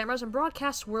television cameras and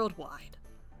broadcast worldwide.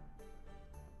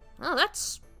 Oh,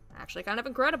 that's actually kind of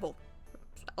incredible.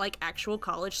 Like actual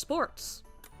college sports.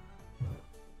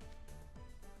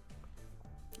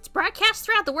 It's broadcast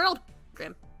throughout the world.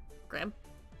 Grim,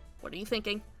 what are you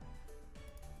thinking?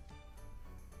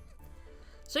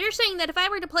 So you're saying that if I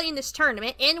were to play in this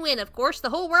tournament, and win, of course, the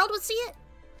whole world would see it?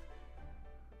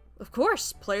 Of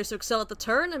course, players who excel at the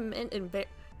tournament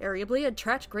invariably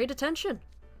attract great attention.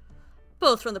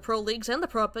 Both from the pro leagues and the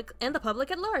public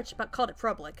at large, but called it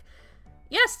public.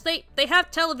 Yes, they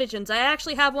have televisions. I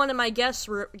actually have one in my guest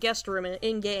room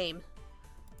in-game.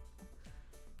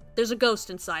 There's a ghost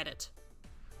inside it.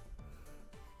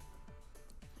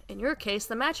 In your case,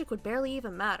 the magic would barely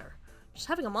even matter. Just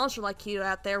having a monster like you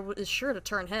out there is sure to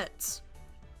turn heads.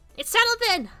 It's settled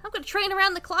then! I'm gonna train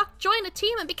around the clock, join a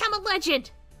team, and become a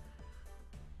legend!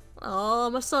 Oh,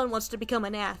 my son wants to become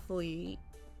an athlete.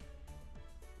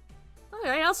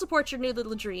 Alright, I'll support your new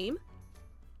little dream.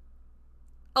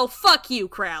 Oh, fuck you,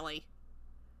 Crowley.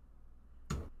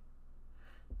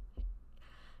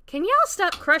 Can y'all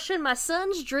stop crushing my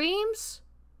son's dreams?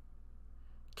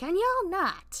 Can y'all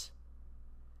not?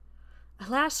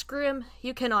 Alas, Grim,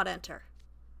 you cannot enter.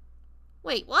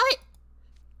 Wait, what?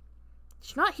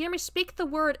 Did you not hear me speak the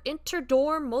word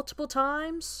interdorm multiple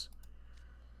times?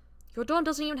 Your dorm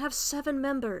doesn't even have 7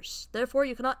 members, therefore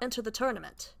you cannot enter the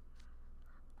tournament.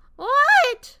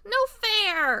 What? No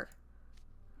fair!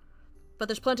 But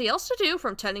there's plenty else to do,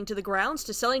 from tending to the grounds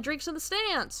to selling drinks in the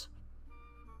stands.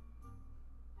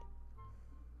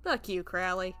 Fuck you,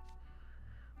 Crowley.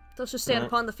 Those who stand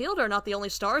upon the field are not the only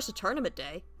stars of tournament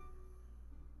day.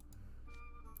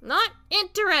 Not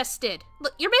interested.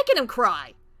 Look, you're making him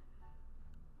cry.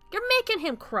 You're making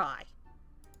him cry.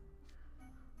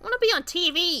 I want to be on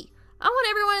TV. I want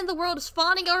everyone in the world is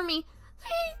fawning over me.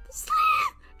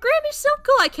 Grammy's so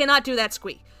cool. I cannot do that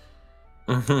squeak.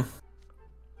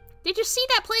 Did you see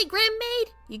that play Grim made?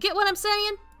 You get what I'm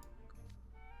saying?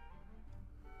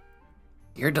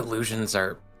 Your delusions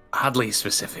are oddly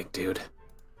specific, dude.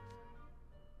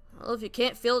 Well, if you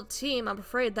can't field a team, I'm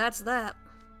afraid that's that.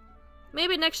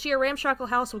 Maybe next year Ramshackle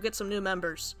House will get some new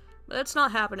members, but it's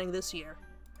not happening this year.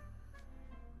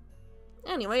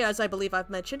 Anyway, as I believe I've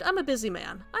mentioned, I'm a busy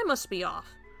man. I must be off.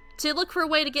 To look for a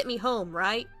way to get me home,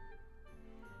 right?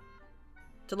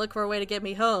 To look for a way to get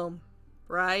me home,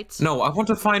 right? No, I want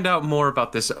to find out more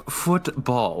about this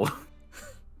football.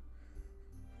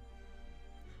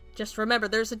 Just remember,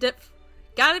 there's a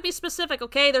gotta be specific,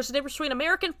 okay? There's a difference between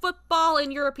American football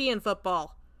and European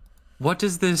football. What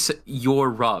is this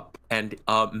Europe and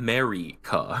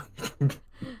America?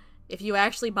 If you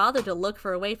actually bother to look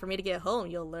for a way for me to get home,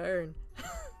 you'll learn.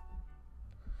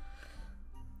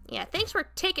 Yeah, thanks for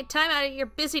taking time out of your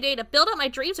busy day to build up my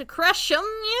dreams and crush them.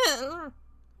 Yeah.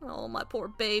 Oh, my poor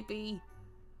baby.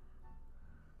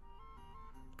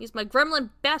 He's my gremlin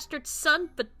bastard son,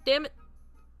 but damn it.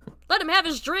 Let him have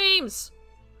his dreams!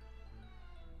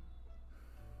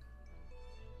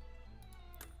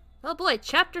 Oh boy,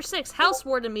 Chapter 6, House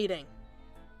Warden Meeting.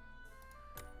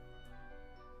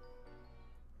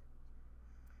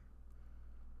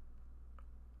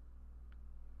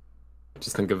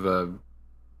 Just think of a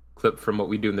clip from What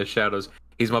We Do in the Shadows.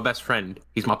 He's my best friend.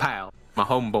 He's my pal. My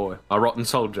homeboy. My rotten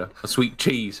soldier. My sweet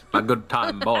cheese. My good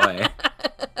time boy.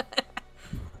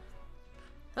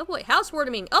 Oh boy, House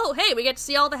Warden Meeting. Oh hey, we get to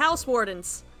see all the House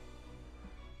Wardens.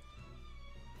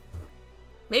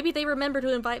 Maybe they remember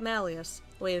to invite Malleus.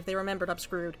 Wait, if they remembered, I'm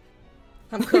screwed.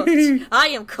 I'm cooked. I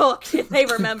am cooked if they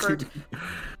remembered.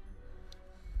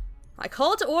 I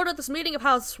call to order this meeting of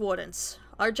House Wardens.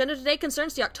 Our agenda today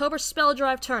concerns the October Spell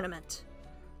Drive Tournament.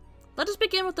 Let us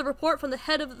begin with the report from the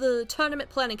head of the Tournament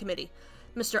Planning Committee,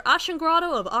 Mr.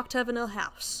 Ashengrado of Octagonal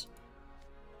House.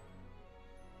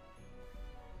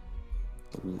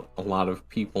 A lot of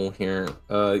people here.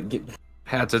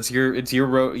 Hats, it's your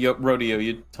rodeo.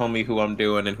 You tell me who I'm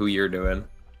doing and who you're doing.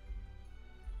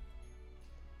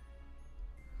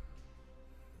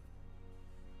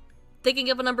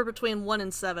 Thinking of a number between 1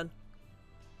 and 7.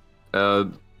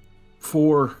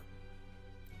 4.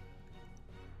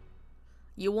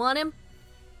 You want him?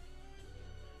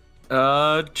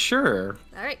 Sure.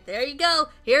 Alright, there you go.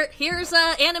 Here's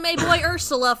anime boy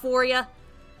Ursula for you.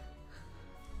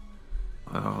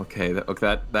 Oh, okay,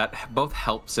 that both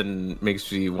helps and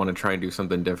makes me want to try and do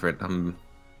something different.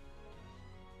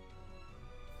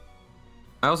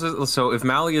 I also, so if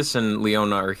Malleus and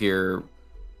Leona are here,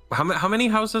 how many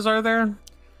houses are there?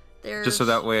 There's Just so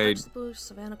that way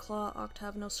Savannah Claw,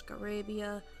 Octavno,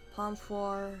 Scarabia,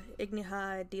 Pomfoir,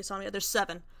 Ignihide, Diasomnia. There's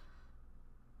 7.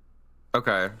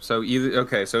 Okay, so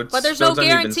so it's, but there's so no it's uneven.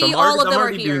 guarantee So all of them are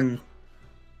already here. Doing...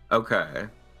 Okay.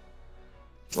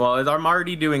 Well, I'm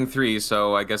already doing 3,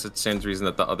 so I guess it stands reason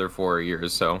that the other 4 are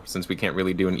yours. So since we can't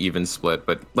really do an even split,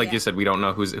 but like you said, we don't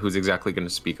know who's exactly going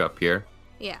to speak up here.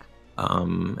 Yeah.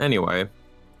 Anyway.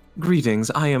 Greetings,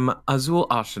 I am Azul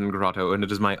Ashengrotto, and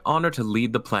it is my honor to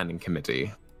lead the planning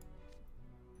committee.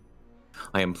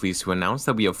 I am pleased to announce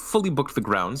that we have fully booked the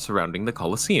grounds surrounding the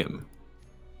Colosseum.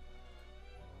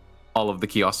 All of the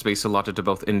kiosk space allotted to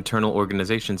both internal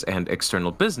organizations and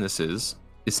external businesses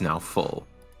is now full.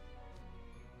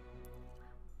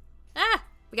 Ah,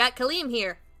 we got Kaleem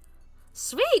here.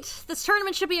 Sweet! This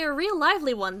tournament should be a real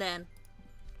lively one then.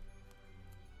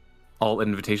 All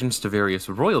invitations to various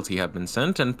royalty have been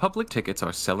sent, and public tickets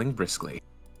are selling briskly.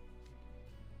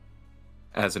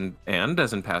 As in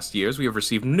past years, we have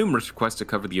received numerous requests to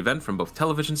cover the event from both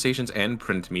television stations and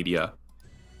print media.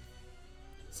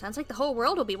 Sounds like the whole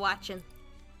world will be watching.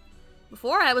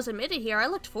 Before I was admitted here, I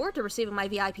looked forward to receiving my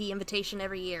VIP invitation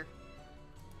every year.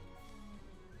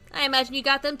 I imagine you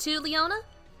got them too, Leona?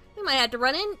 We might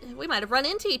have run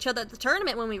into each other at the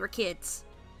tournament when we were kids.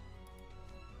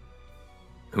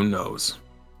 Who knows?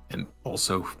 And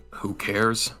also, who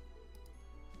cares?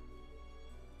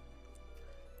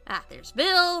 Ah, there's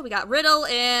Bill, we got Riddle,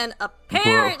 and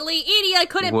apparently Whoa. Edea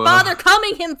couldn't bother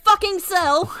coming him fucking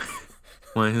self!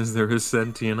 Why is there a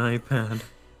sentient iPad?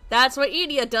 That's what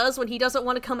Edea does when he doesn't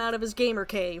want to come out of his gamer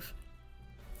cave.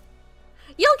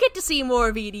 You'll get to see more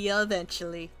of Edea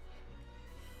eventually.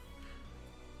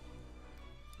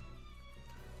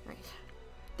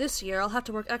 This year, I'll have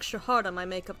to work extra hard on my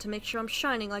makeup to make sure I'm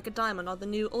shining like a diamond on the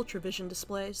new Ultravision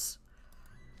displays.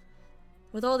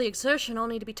 With all the exertion, I'll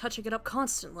need to be touching it up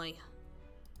constantly.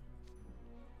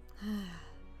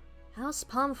 House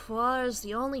Pomfoir is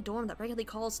the only dorm that regularly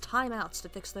calls timeouts to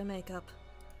fix their makeup.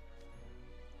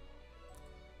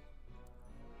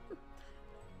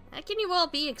 How can you all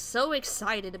be so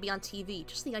excited to be on TV?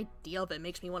 Just the idea of it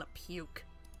makes me want to puke.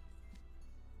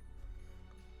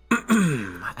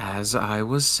 As I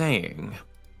was saying.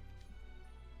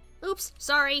 Oops,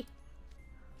 sorry.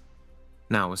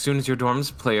 Now, as soon as your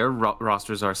dorm's player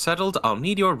rosters are settled, I'll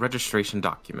need your registration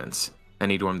documents.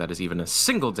 Any dorm that is even a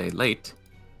single day late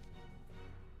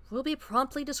will be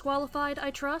promptly disqualified,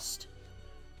 I trust?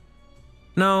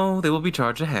 No, they will be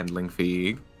charged a handling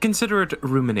fee. Consider it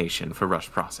rumination for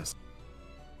rush process.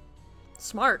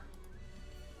 Smart.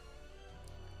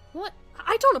 What?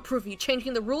 I don't approve of you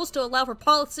changing the rules to allow for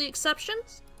policy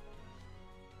exceptions.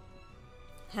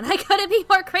 And I couldn't be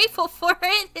more grateful for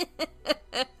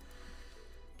it.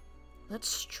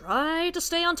 Let's try to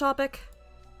stay on topic.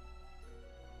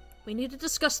 We need to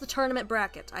discuss the tournament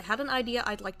bracket. I had an idea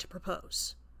I'd like to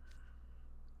propose.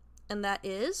 And that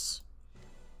is...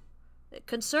 it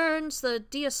concerns the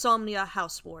Diasomnia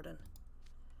House Warden.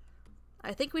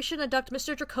 I think we should induct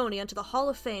Mr. Draconia into the Hall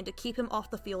of Fame to keep him off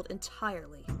the field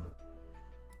entirely.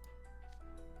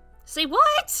 Say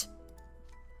what?!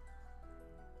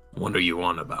 What are you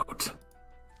on about?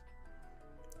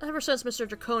 Ever since Mr.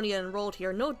 Draconia enrolled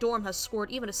here, no dorm has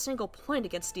scored even a single point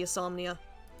against Diasomnia.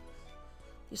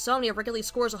 Diasomnia regularly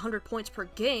scores 100 points per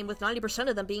game, with 90%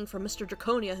 of them being from Mr.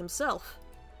 Draconia himself.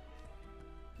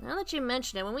 Now that you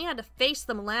mention it, when we had to face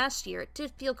them last year, it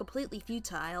did feel completely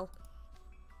futile.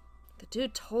 The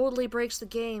dude totally breaks the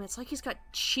game. It's like he's got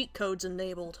cheat codes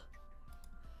enabled.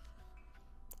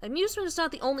 Amusement is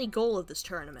not the only goal of this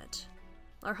tournament.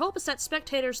 Our hope is that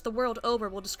spectators the world over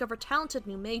will discover talented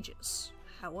new mages.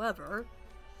 However,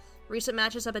 recent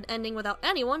matches have been ending without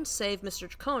anyone, save Mr.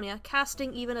 Draconia,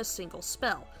 casting even a single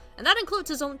spell. And that includes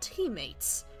his own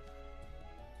teammates.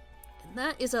 And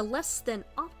that is a less than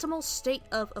optimal state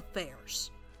of affairs.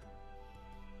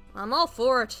 I'm all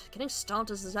for it. Getting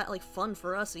stomped isn't exactly fun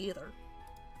for us either.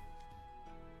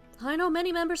 I know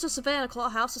many members of Savannah Claw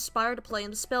House aspire to play in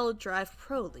the Spell Drive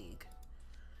Pro League.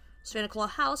 Savannah Claw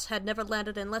House had never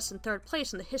landed in less than 3rd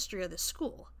place in the history of this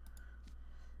school.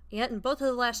 Yet in both of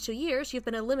the last 2 years, you've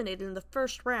been eliminated in the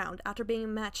first round after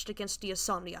being matched against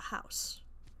Diasomnia House.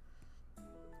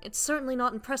 It's certainly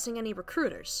not impressing any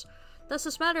recruiters, thus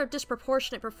this matter of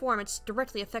disproportionate performance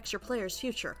directly affects your player's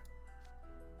future.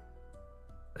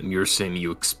 And you're saying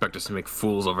you expect us to make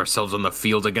fools of ourselves on the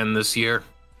field again this year?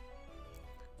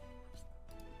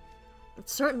 It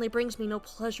certainly brings me no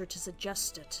pleasure to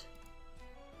suggest it.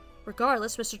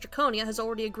 Regardless, Mr. Draconia has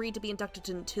already agreed to be inducted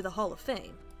into the Hall of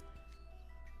Fame.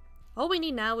 All we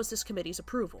need now is this committee's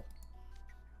approval.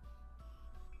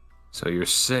 So you're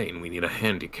saying we need a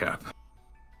handicap?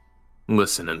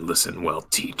 Listen and listen well,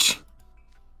 Teach.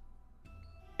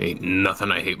 Ain't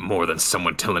nothing I hate more than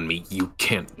someone telling me you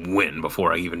can't win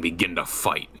before I even begin to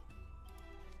fight.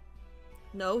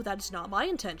 No, that is not my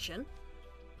intention.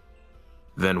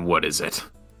 Then what is it?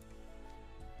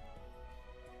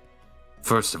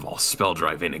 First of all, Spell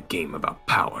Drive ain't a game about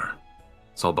power.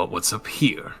 It's all about what's up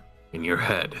here, in your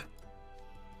head.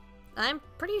 I'm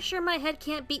pretty sure my head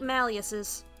can't beat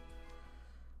Malleus's.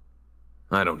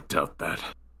 I don't doubt that,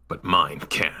 but mine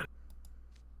can.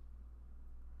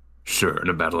 Sure, in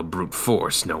a battle of brute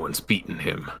force, no one's beaten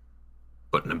him.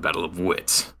 But in a battle of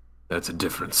wits, that's a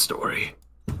different story.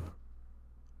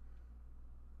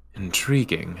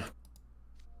 Intriguing.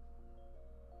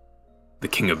 The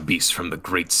King of Beasts from the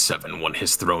Great Seven won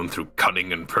his throne through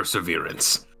cunning and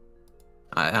perseverance.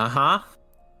 Uh-huh.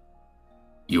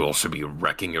 You all should be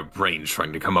racking your brains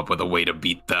trying to come up with a way to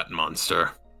beat that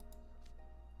monster.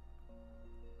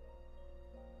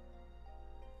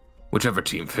 Whichever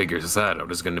team figures that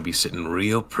out is going to be sitting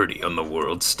real pretty on the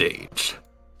world stage.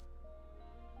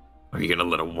 Are you going to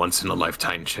let a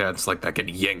once-in-a-lifetime chance like that get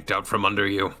yanked out from under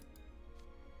you?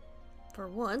 For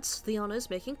once, the honor is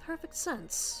making perfect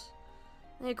sense.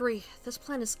 I agree, this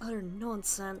plan is utter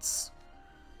nonsense.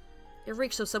 It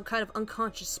reeks of some kind of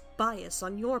unconscious bias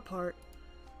on your part.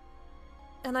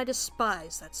 And I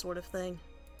despise that sort of thing.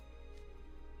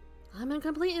 I'm in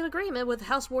complete agreement with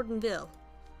House Wardenville.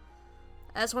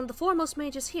 As one of the foremost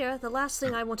mages here, the last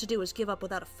thing I want to do is give up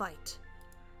without a fight.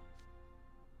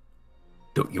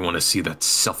 Don't you want to see that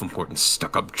self-important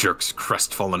stuck-up jerk's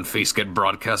crestfallen face get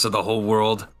broadcast to the whole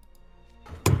world?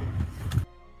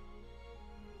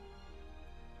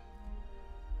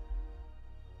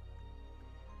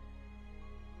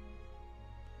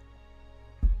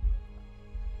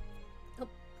 Oh.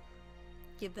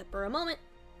 Give Vipper a moment.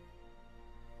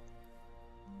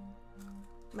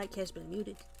 Mic has been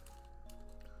muted.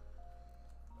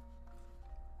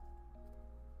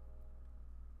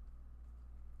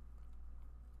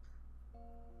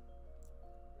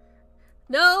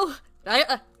 No!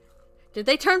 Did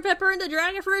they turn Pepper into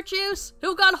dragon fruit juice?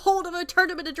 Who got hold of him and turned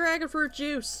him into dragon fruit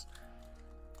juice?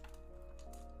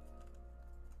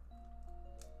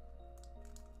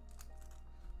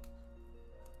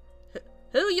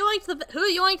 Who yoinked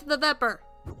the Pepper?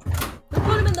 Who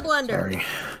put him in the blender? Sorry.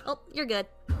 Oh, you're good.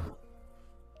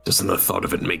 Doesn't the thought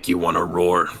of it make you want to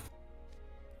roar?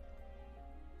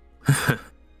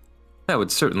 That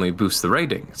would certainly boost the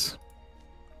ratings.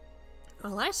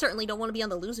 Well, I certainly don't want to be on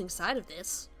the losing side of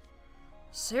this.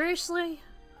 Seriously?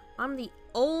 I'm the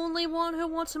only one who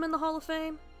wants him in the Hall of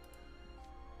Fame?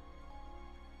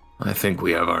 I think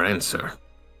we have our answer.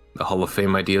 The Hall of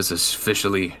Fame idea is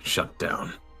officially shut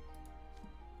down.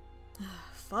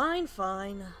 Fine,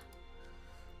 fine.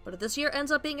 But if this year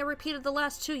ends up being a repeat of the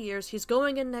last 2 years, he's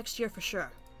going in next year for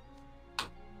sure.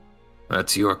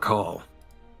 That's your call.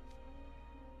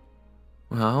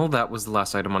 Well, that was the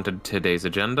last item on today's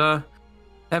agenda.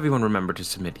 Everyone remember to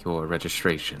submit your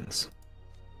registrations.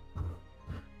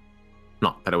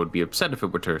 Not that I would be upset if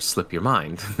it were to slip your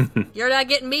mind. You're not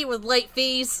getting me with late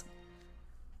fees!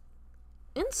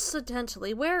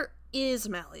 Incidentally, where is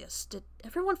Malleus? Did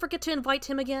everyone forget to invite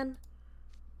him again?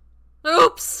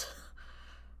 Oops!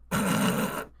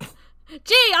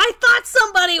 Gee, I thought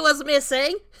somebody was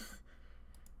missing!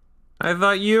 I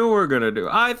thought you were gonna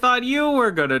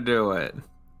do it!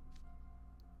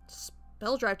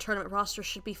 Spelldrive tournament roster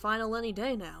should be final any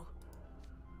day now.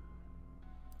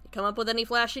 You come up with any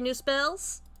flashy new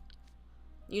spells?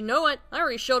 You know it. I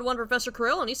already showed one to Professor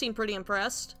Krill and he seemed pretty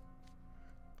impressed.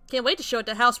 Can't wait to show it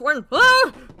to House Warden.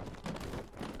 Ah!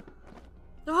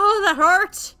 Oh, that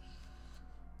hurt!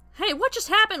 Hey, what just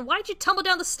happened? Why'd you tumble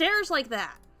down the stairs like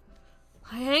that?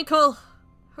 My ankle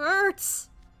hurts.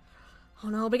 Oh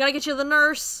no, we gotta get you to the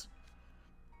nurse.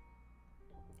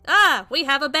 Ah, we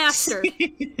have a bastard.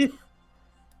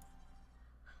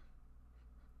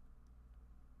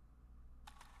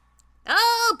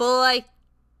 Oh boy.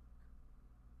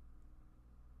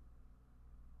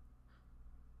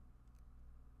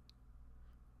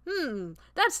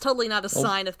 That's totally not a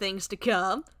sign of things to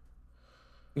come.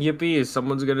 Yippee,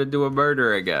 someone's gonna do a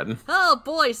murder again. Oh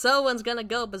boy, someone's gonna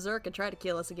go berserk and try to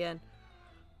kill us again.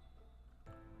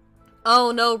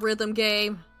 Oh no, rhythm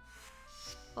game.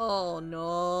 Oh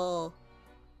no.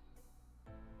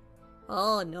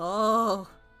 Oh no.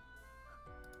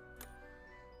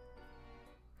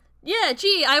 Yeah,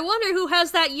 gee, I wonder who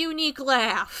has that unique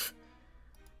laugh.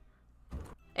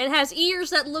 And has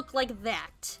ears that look like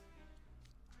that.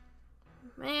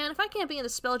 Man, if I can't be in the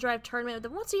Spell Drive tournament,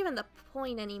 then what's even the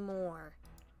point anymore?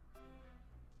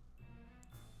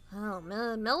 Oh,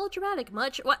 melodramatic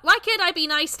much? Why can't I be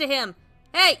nice to him?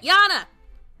 Hey, Yana!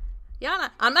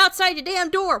 Yana, I'm outside your damn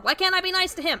door. Why can't I be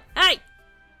nice to him? Hey!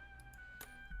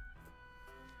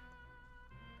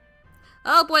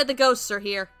 Oh boy, the ghosts are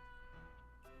here.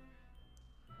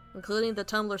 Including the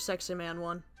Tumblr sexy man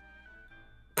one.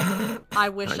 I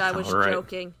wish I was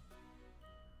joking.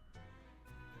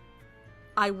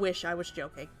 I wish I was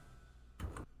joking.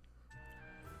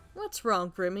 What's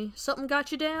wrong, Grimmy? Something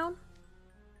got you down?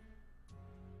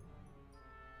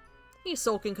 He's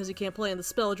sulking because he can't play in the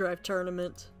Spell Drive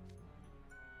tournament.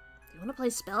 You want to play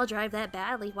Spell Drive that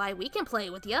badly? Why, we can play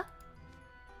with ya.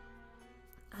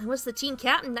 I was the team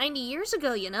captain 90 years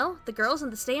ago, you know? The girls in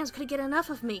the stands couldn't get enough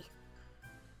of me.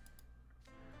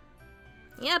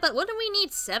 Yeah, but wouldn't we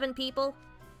need 7 people?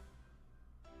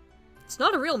 It's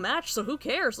not a real match, so who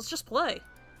cares? Let's just play.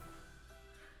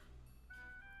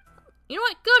 You know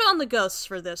what? Good on the ghosts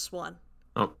for this one.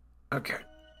 Oh, okay.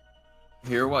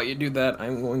 Here, while you do that,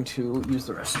 I'm going to use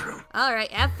the restroom.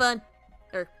 Alright, have fun.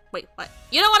 Wait, what?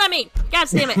 You know what I mean! God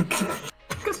damn it! Alright,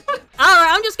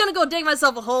 I'm just gonna go dig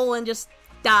myself a hole and just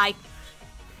die.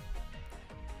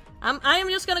 I am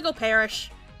just gonna go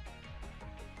perish.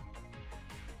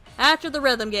 After the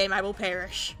rhythm game, I will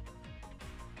perish.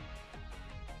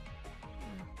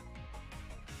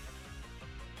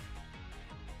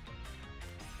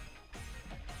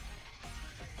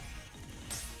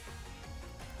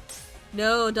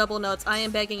 No double notes. I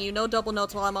am begging you. No double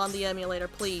notes while I'm on the emulator,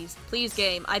 please. Please,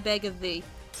 game. I beg of thee.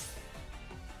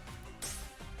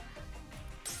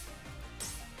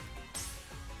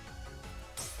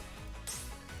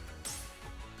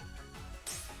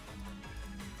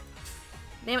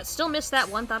 Damn it, still missed that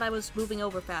one. Thought I was moving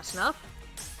over fast enough.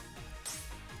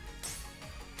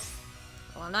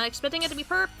 Well, I'm not expecting it to be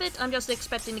perfect. I'm just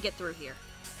expecting to get through here.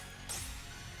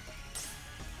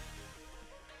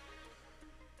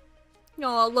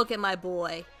 Oh, look at my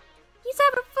boy. He's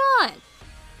having fun.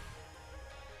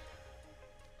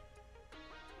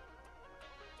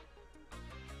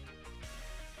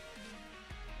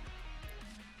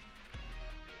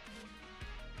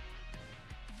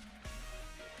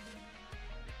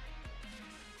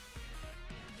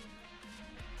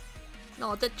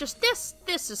 No,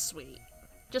 this is sweet.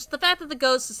 Just the fact that the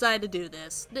ghosts decided to do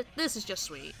this. This is just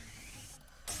sweet.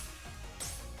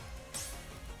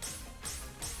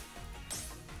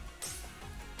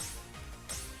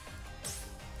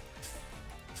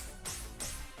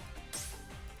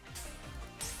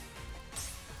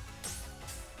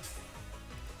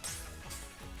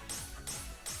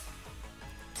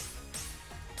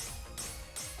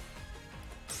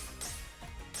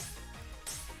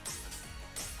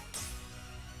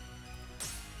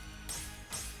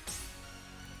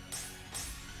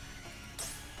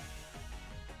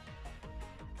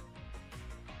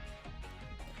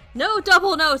 No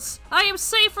double notes! I am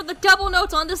safe for the double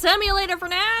notes on this emulator for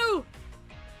now!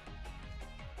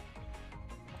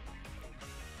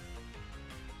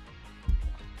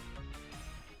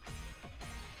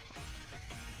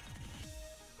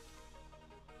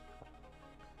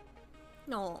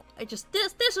 No,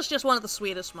 this is just one of the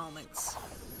sweetest moments.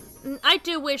 I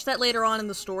do wish that later on in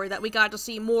the story that we got to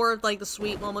see more of, like, the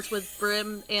sweet moments with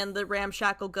Brim and the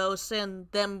Ramshackle Ghosts and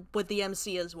them with the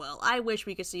MC as well. I wish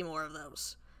we could see more of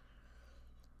those.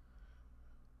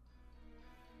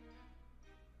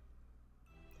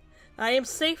 I am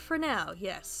safe for now,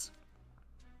 yes.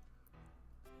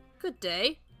 Good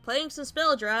day. Playing some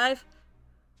Spell Drive.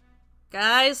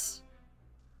 Guys.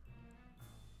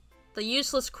 The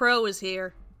useless crow is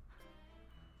here.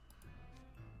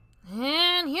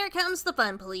 And here comes the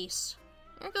fun police.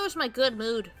 There goes my good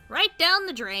mood. Right down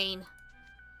the drain.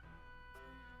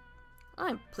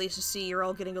 I'm pleased to see you're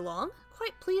all getting along.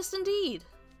 Quite pleased indeed.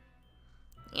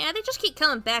 Yeah, they just keep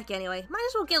coming back anyway. Might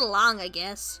as well get along, I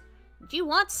guess. Do you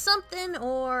want something,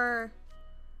 or...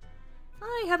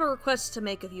 I have a request to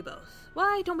make of you both.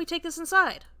 Why don't we take this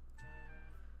inside?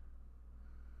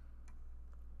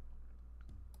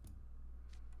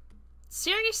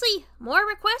 Seriously? More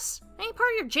requests? I ain't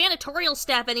part of your janitorial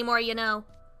staff anymore, you know.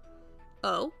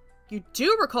 Oh? You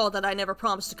do recall that I never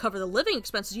promised to cover the living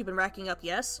expenses you've been racking up,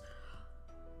 yes?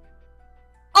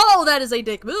 Oh, that is a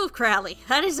dick move, Crowley.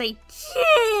 That is a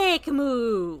dick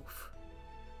move.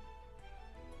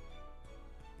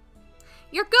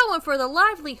 You're going for the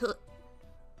livelihood.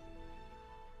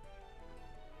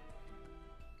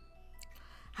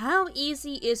 How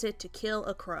easy is it to kill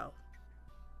a crow?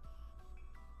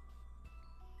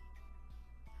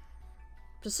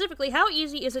 Specifically, how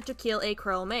easy is it to kill a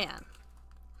crow man?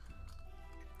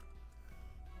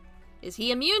 Is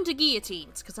he immune to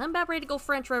guillotines? Because I'm about ready to go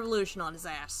French Revolution on his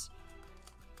ass.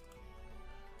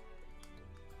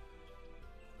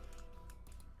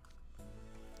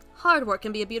 Hard work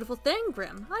can be a beautiful thing,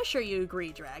 Grim. I'm sure you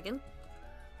agree, Dragon.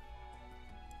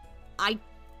 I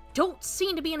don't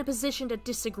seem to be in a position to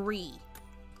disagree,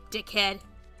 dickhead.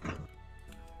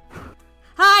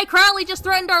 Hi, Crowley just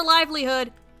threatened our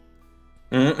livelihood.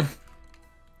 To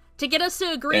get us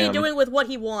to agree doing with what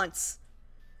he wants.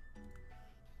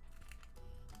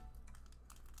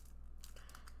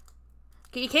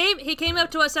 He came up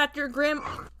to us after Grim,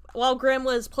 while Grim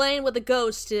was playing with the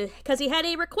ghost, because he had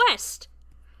a request.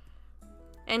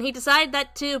 And he decided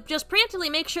that to just preemptively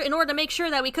make sure, in order to make sure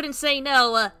that we couldn't say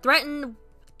no, threaten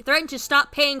to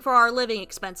stop paying for our living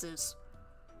expenses.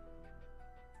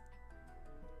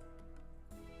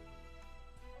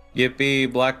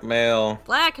 Yippee, blackmail.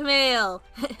 Blackmail!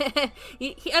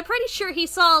 I'm pretty sure he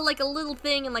saw, like, a little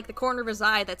thing in, like, the corner of his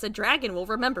eye that said, Dragon will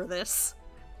remember this.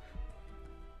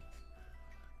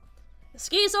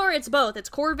 Skizor, it's both. It's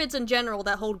Corvids in general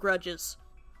that hold grudges.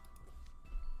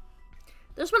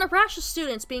 There's been a rash of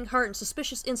students being hurt in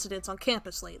suspicious incidents on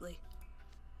campus lately.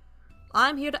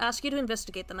 I'm here to ask you to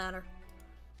investigate the matter.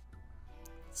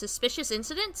 Suspicious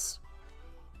incidents?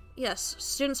 Yes,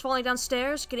 students falling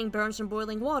downstairs, getting burns from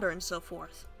boiling water, and so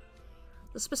forth.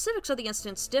 The specifics of the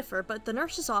incidents differ, but the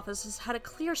nurse's office has had a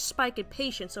clear spike in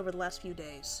patients over the last few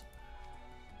days.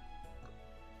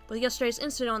 With yesterday's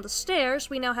incident on the stairs,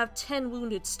 we now have 10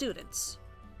 wounded students.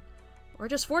 We're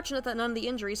just fortunate that none of the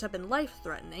injuries have been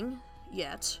life-threatening,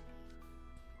 yet.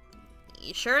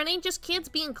 You sure it ain't just kids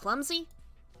being clumsy?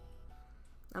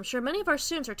 I'm sure many of our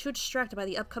students are too distracted by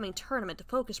the upcoming tournament to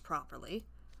focus properly,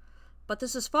 but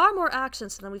this is far more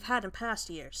accidents than we've had in past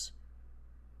years.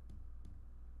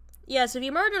 Yes, if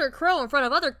you murdered a crow in front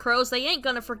of other crows, they ain't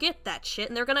gonna forget that shit,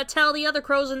 and they're gonna tell the other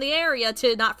crows in the area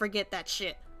to not forget that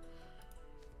shit.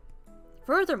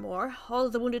 Furthermore, all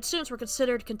of the wounded students were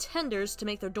considered contenders to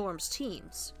make their dorms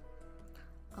teams.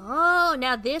 Oh,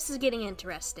 now this is getting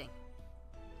interesting.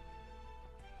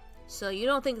 So you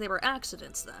don't think they were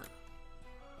accidents, then?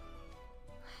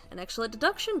 An excellent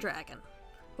deduction, Dragon.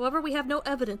 However, we have no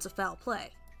evidence of foul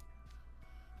play.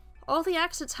 All the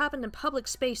accidents happened in public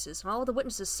spaces, and all the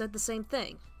witnesses said the same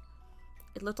thing.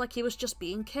 It looked like he was just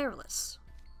being careless.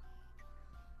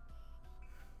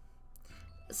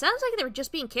 It sounds like they were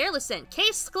just being careless then.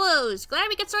 Case closed. Glad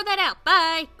we could sort that out.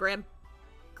 Bye, Grim.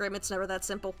 Grim, it's never that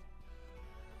simple.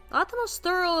 Not the most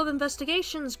thorough of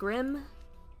investigations, Grim.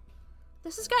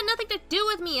 This has got nothing to do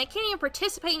with me. I can't even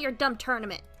participate in your dumb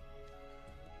tournament.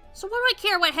 So what do I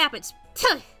care what happens?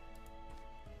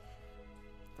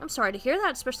 I'm sorry to hear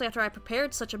that, especially after I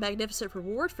prepared such a magnificent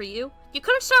reward for you. You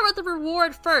couldn't start with the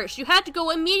reward first. You had to go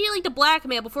immediately to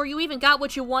blackmail before you even got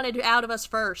what you wanted out of us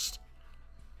first.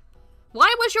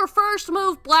 Why was your first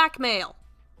move blackmail?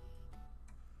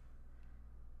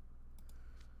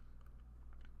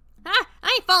 Ah,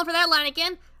 I ain't falling for that line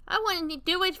again. I wouldn't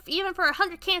do it even for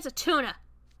 100 cans of tuna.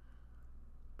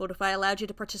 What if I allowed you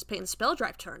to participate in the Spell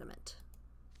Drive tournament?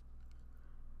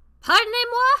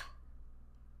 Pardonnez-moi?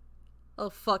 Oh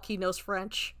fuck, he knows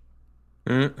French.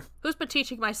 Who's been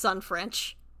teaching my son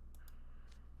French?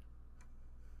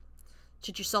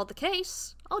 Should you solve the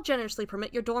case, I'll generously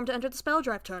permit your dorm to enter the Spell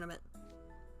Drive tournament.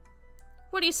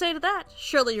 What do you say to that?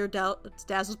 Surely you're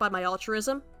dazzled by my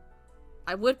altruism.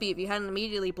 I would be if you hadn't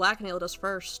immediately blackmailed us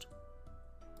first.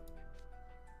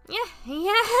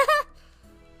 Yeah.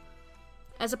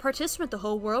 As a participant, the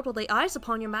whole world will lay eyes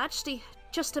upon your majesty.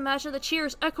 Just imagine the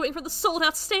cheers echoing from the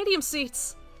sold-out stadium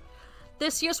seats.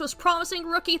 This year's most promising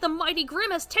rookie, the mighty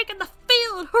Grim, has taken the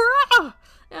field! Hurrah!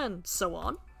 And so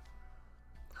on.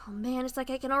 Oh man, it's like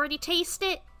I can already taste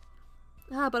it.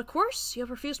 But of course, you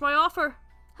have refused my offer.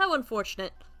 How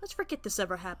unfortunate. Let's forget this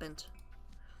ever happened.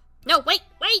 No, wait!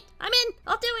 I'm in!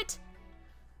 I'll do it!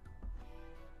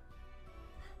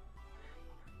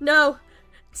 No!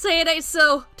 Say it ain't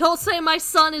so! Don't say my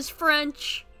son is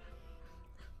French!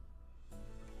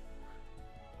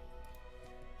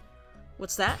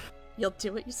 What's that? You'll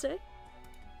do it, you say?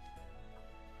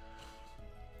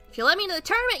 If you let me into the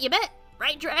tournament, you bet!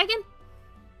 Right, Dragon?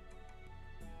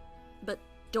 But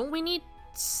don't we need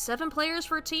 7 players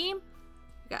for a team?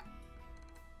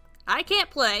 I can't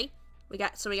play. We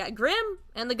got Grim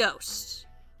and the Ghosts.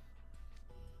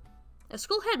 As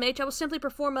school head mage, I will simply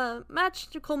perform a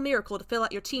magical miracle to fill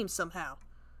out your team somehow.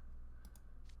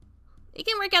 You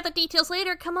can work out the details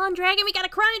later. Come on, Dragon, we got a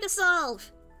crime to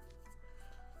solve!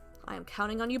 I am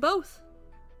counting on you both.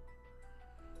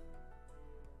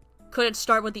 Couldn't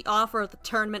start with the offer of the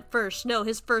tournament first. No,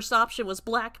 his first option was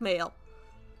blackmail.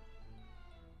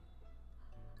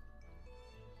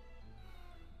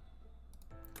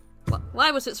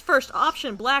 Why was his first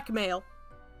option blackmail?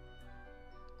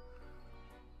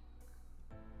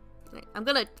 I'm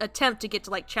gonna attempt to get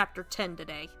to, like, chapter 10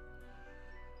 today.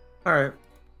 Alright.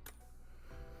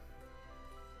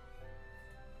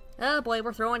 Oh boy,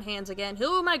 we're throwing hands again.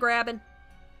 Who am I grabbing?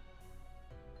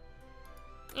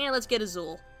 And let's get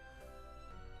Azul.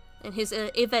 In his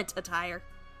event attire.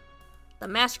 The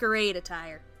masquerade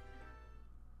attire.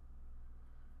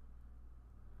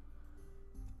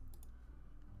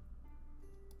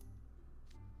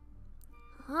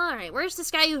 Alright, where's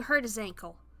this guy who hurt his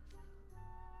ankle?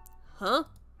 Huh?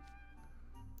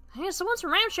 Hey, someone's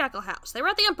from Ramshackle House. They were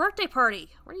at the birthday party.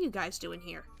 What are you guys doing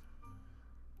here?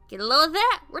 Get a load of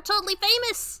that. We're totally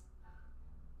famous.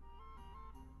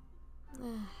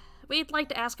 We'd like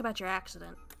to ask about your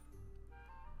accident.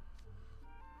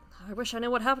 I wish I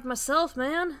knew what happened myself,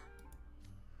 man.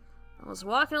 I was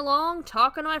walking along,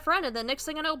 talking to my friend, and the next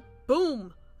thing I know,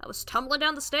 boom! I was tumbling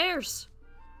down the stairs.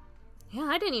 Yeah,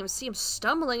 I didn't even see him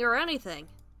stumbling or anything.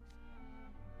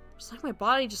 It's like my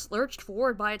body just lurched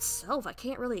forward by itself. I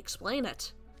can't really explain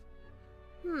it.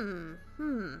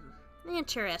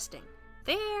 Interesting.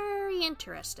 Very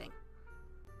interesting.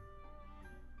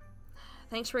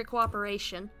 Thanks for your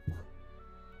cooperation.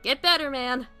 Get better,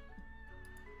 man.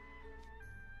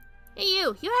 Hey, you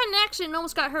had an accident and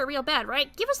almost got hurt real bad,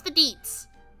 right? Give us the deets.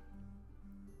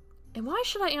 And why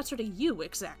should I answer to you,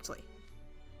 exactly?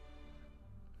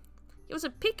 It was a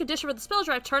peak condition for the Spell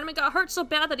Drive tournament, got hurt so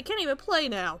bad that he can't even play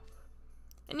now.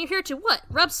 And you're here to what?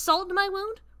 Rub salt in my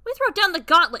wound? We throw down the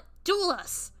gauntlet. Duel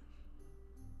us.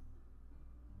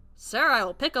 Sir, I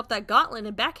will pick up that gauntlet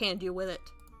and backhand you with it.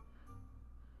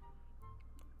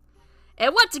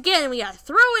 And once again, we got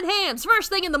throwing hands first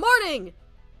thing in the morning.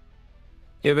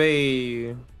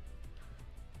 Yippee.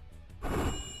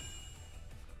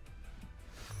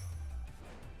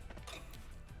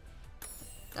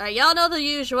 Alright, y'all know the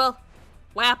usual.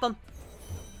 Whap 'em.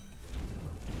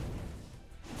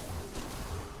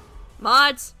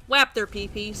 Mods, whap their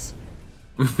peepees.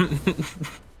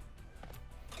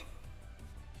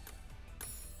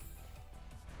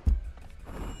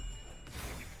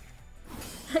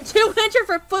 2 injured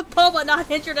for football, but not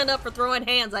injured enough for throwing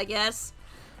hands, I guess.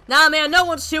 Nah, man, no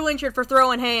one's too injured for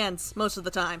throwing hands, most of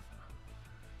the time.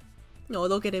 No,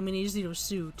 look at him in his little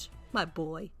suit. My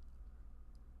boy.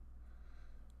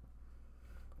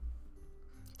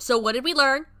 So what did we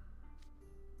learn?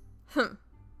 You're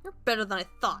better than I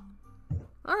thought.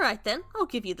 Alright then, I'll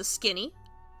give you the skinny.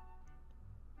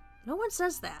 No one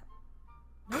says that.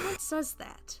 No one says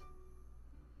that.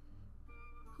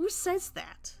 Who says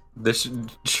that? This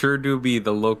sure do be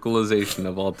the localization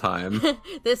of all time.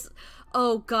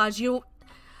 Oh god,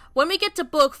 when we get to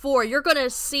book 4, you're gonna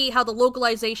see how the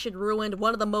localization ruined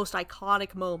one of the most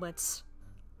iconic moments.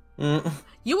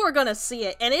 You are gonna see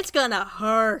it, and it's gonna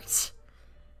hurt.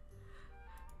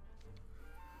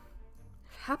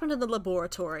 It happened in the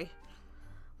laboratory.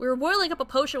 We were boiling up a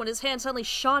potion when his hand suddenly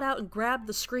shot out and grabbed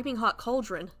the screaming hot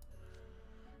cauldron.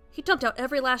 He dumped out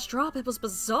every last drop. It was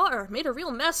bizarre. Made a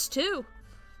real mess, too.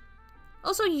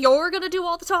 Also, you're gonna do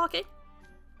all the talking?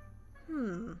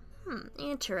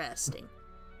 Interesting.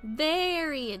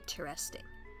 Very interesting.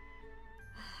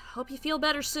 Hope you feel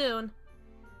better soon.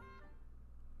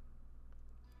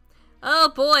 Oh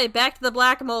boy, back to the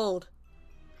black mold.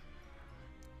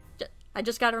 I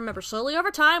just gotta remember, slowly over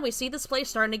time, we see this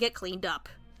place starting to get cleaned up.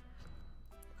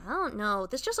 I don't know,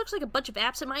 this just looks like a bunch of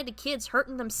absent-minded kids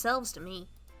hurting themselves to me.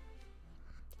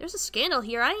 There's a scandal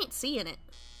here, I ain't seeing it.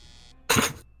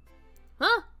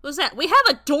 Huh? What's that? We have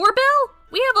a doorbell?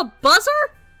 We have a buzzer?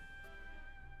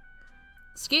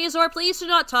 Skizor, please do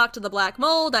not talk to the black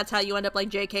mold. That's how you end up like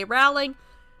J.K. Rowling.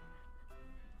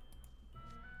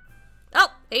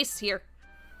 Oh, Ace here.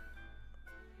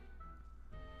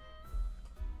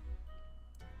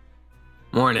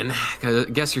 Morning.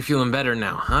 Guess you're feeling better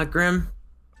now, huh, Grim?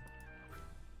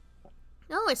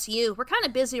 No, it's you. We're kind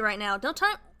of busy right now. No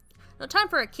time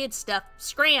for a kid's stuff.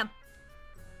 Scram.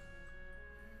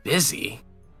 Busy?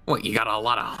 What, you got a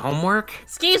lot of homework?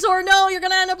 Skizor, no! You're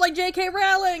gonna end up like J.K.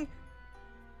 Rowling!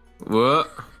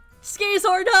 What?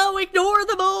 Skizor, no! Ignore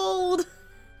the mold!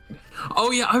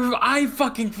 Oh yeah, I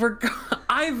fucking forgot.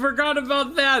 I forgot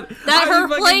about that. That her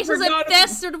place is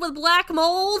infested with black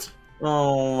mold?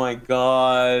 Oh my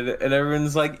god. And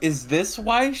everyone's like, is this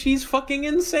why she's fucking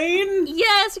insane?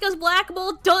 Yes, because black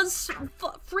mold does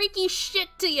freaky shit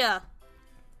to you.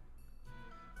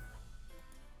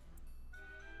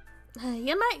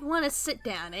 You might want to sit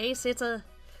down, Ace. It's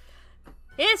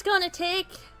gonna take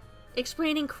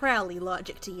explaining Crowley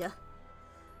logic to you.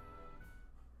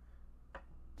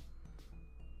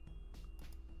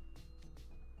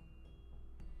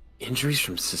 Injuries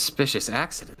from suspicious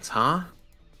accidents, huh?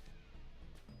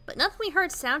 But nothing we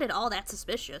heard sounded all that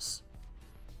suspicious.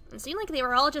 It seemed like they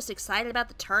were all just excited about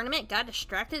the tournament, got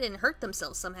distracted, and hurt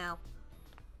themselves somehow.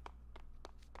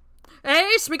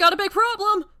 Ace, we got a big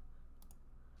problem!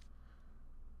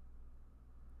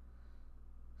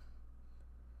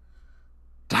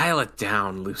 Dial it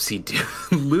down,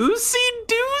 Lucy-Doocy?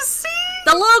 Lucy-Doocy?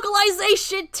 The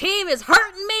localization team is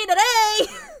hurting me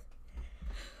today!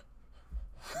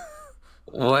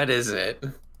 What is it?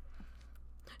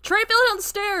 Trey fell down the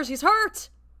stairs, he's hurt!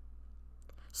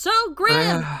 So,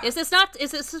 Grim, is it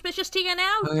suspicious to you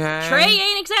now? Okay. Trey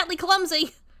ain't exactly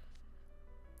clumsy.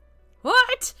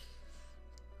 What?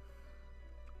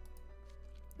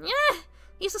 Yeah,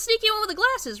 he's the sneaky one with the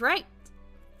glasses, right?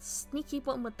 Sneaky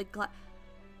one with the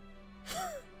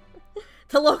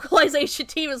The localization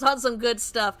team is on some good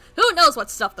stuff. Who knows what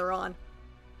stuff they're on?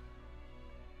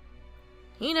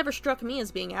 He never struck me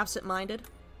as being absent-minded.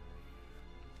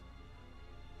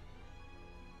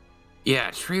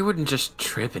 Yeah, Trey wouldn't just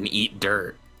trip and eat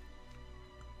dirt.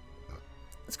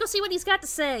 Let's go see what he's got to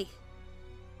say.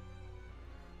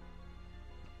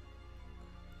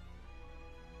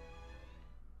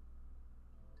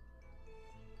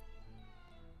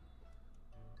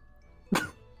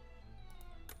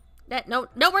 No,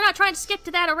 we're not trying to skip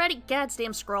to that already.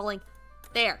 Goddamn scrolling.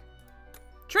 There.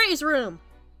 Trey's room.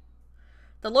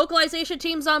 The localization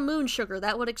team's on Moon Sugar.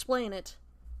 That would explain it.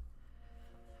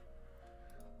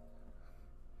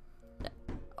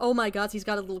 Oh my god, he's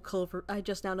got a little clover. I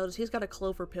just now noticed he's got a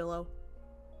clover pillow.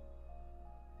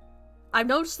 I've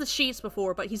noticed the sheets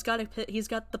before, but he's got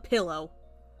the pillow.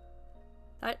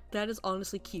 That is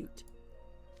honestly cute.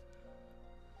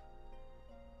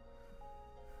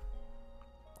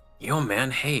 Yo, man,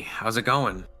 hey, how's it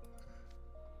going?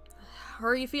 How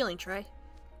are you feeling, Trey?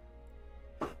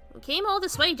 We came all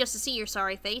this way just to see your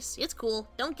sorry face. It's cool.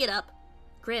 Don't get up.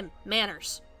 Grim,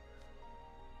 manners.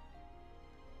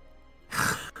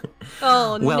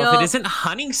 Oh, well, no. if it isn't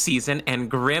hunting season and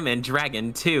Grim and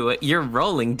Dragon too, you're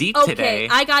rolling deep today. Okay,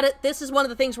 I got it. This is one of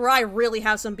the things where I really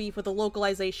have some beef with the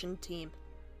localization team.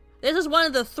 This is one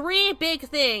of the 3 big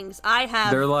things I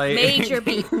have major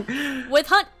beef. With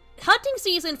hunting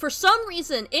season, for some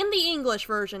reason, in the English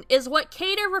version, is what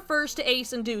Cater refers to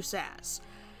Ace and Deuce as.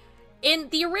 In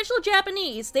the original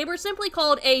Japanese, they were simply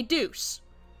called a Deuce,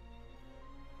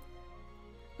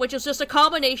 which is just a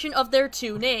combination of their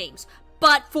 2 names.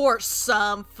 But for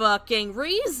some fucking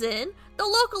reason, the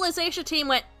localization team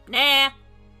went, nah.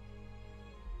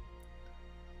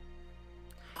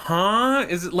 Huh?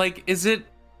 Is it...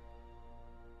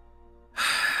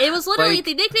 It was literally,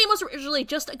 the nickname was originally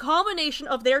just a combination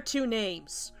of their 2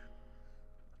 names.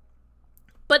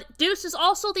 But Deuce is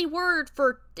also a word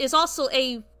for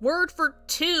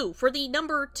 2, for the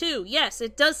number 2. Yes,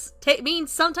 it does mean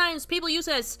sometimes people use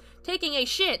it as taking a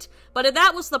shit. But if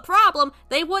that was the problem,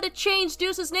 they would have changed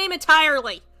Deuce's name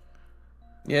entirely.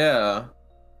 Yeah.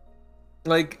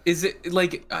 Is it,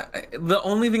 the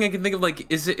only thing I can think of,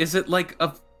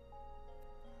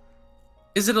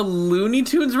 is it a Looney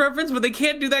Tunes reference? But they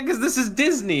can't do that because this is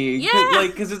Disney. Yeah.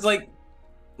 Because it's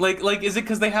is it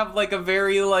because they have, a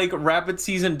very, Rabbit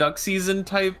season, Duck season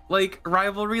type,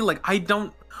 rivalry?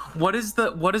 What is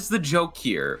the joke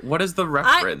here? What is the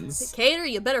reference? Cater,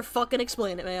 you better fucking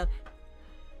explain it, man.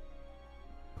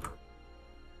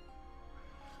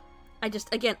 I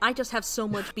just have so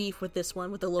much beef with this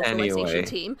one, with the localization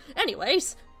team.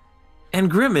 Anyways.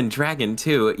 And Grim and Dragon,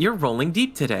 too. You're rolling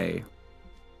deep today.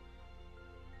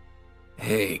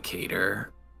 Hey,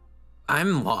 Cater.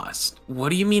 I'm lost. What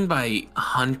do you mean by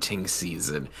hunting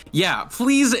season? Yeah,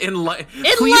 please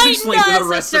please explain to the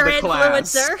rest of the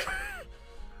class. Influencer.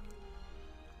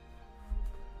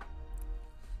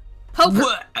 Poker.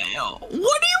 What do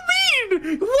you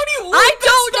mean? I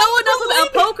don't know enough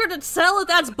about poker to tell if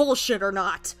that's bullshit or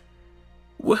not.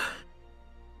 What?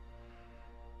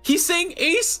 He's saying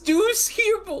ace deuce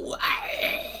here, but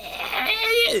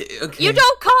okay.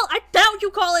 I doubt you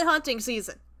call it hunting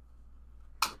season.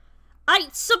 I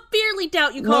severely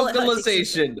doubt you call it hunting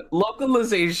season.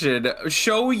 Localization.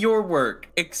 Show your work.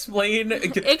 Explain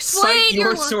cite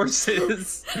your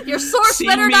sources. Your source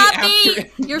better not be.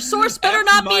 Your source better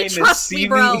not be. Trust me,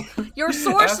 bro. Your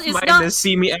source is not.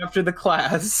 See me after the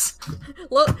class.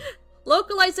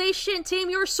 Localization team.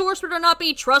 Your source better not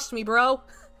be. Trust me, bro.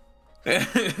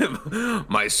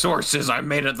 My source is I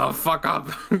made it the fuck up.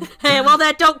 Hey, well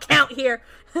that don't count here.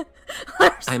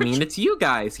 I mean, it's you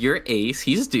guys. You're ace,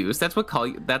 he's deuce. That's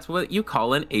what you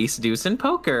call an ace deuce in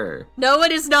poker. No,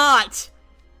 it is not.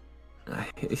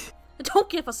 Don't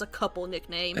give us a couple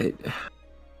nickname.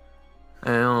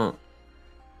 I don't.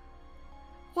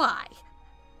 Why?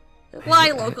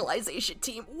 Why localization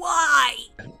team? Why?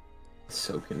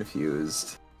 So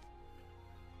confused.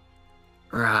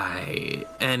 Right.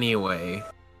 Anyway.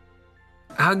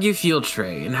 How'd you feel,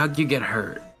 Trey? And how'd you get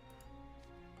hurt?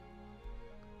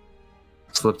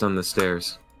 Slipped on the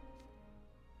stairs.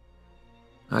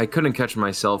 I couldn't catch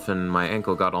myself and my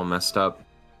ankle got all messed up.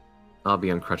 I'll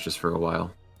be on crutches for a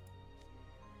while.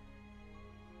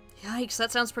 Yikes,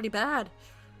 that sounds pretty bad.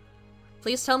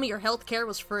 Please tell me your health care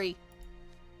was free.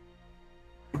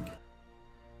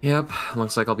 Yep,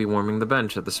 looks like I'll be warming the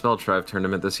bench at the Spell Tribe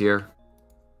tournament this year.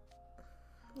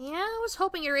 Yeah, I was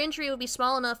hoping your injury would be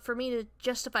small enough for me to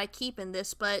justify keeping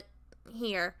this, but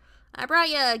here. I brought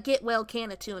you a get well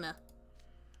can of tuna.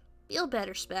 Feel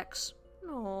better, Specs.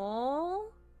 Aww.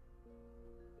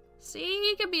 See,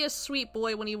 he can be a sweet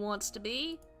boy when he wants to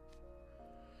be.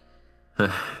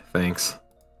 Thanks.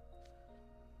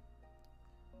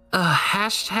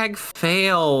 Hashtag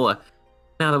fail.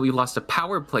 Now that we lost a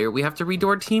power player, we have to redo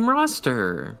our team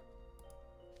roster.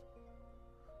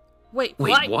 Wait,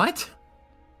 what?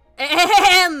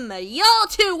 Y'all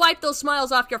two wipe those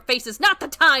smiles off your faces. Not the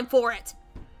time for it.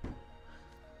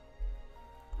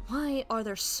 Why are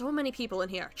there so many people in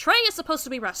here? Trey is supposed to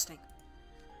be resting.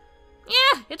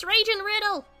 Yeah, it's Raging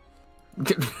Riddle.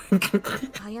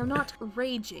 I am not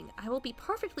raging. I will be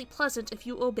perfectly pleasant if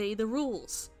you obey the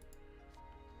rules.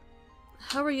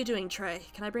 How are you doing, Trey?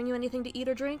 Can I bring you anything to eat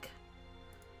or drink?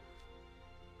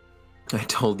 I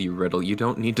told you, Riddle, you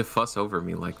don't need to fuss over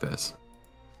me like this.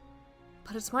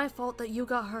 But it's my fault that you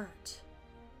got hurt.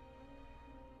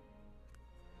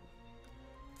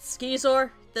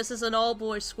 Skeezor, this is an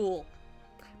all-boys school.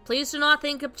 Please do not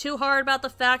think too hard about the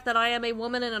fact that I am a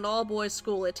woman in an all-boys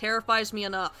school. It terrifies me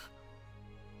enough.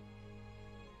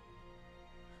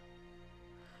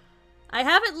 I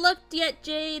haven't looked yet,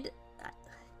 Jade.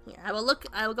 Yeah, I will look.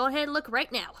 I will go ahead and look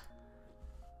right now.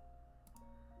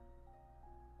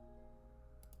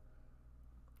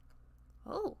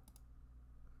 Oh.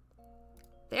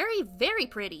 Very, very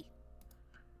pretty.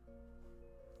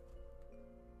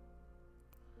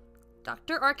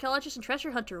 Doctor, Archaeologist, and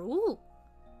Treasure Hunter. Ooh.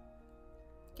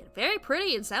 Get very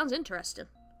pretty and sounds interesting.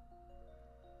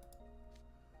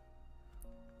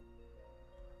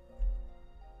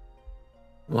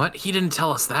 What? He didn't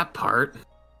tell us that part.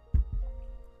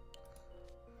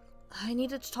 I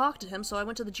needed to talk to him, so I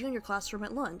went to the junior classroom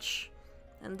at lunch.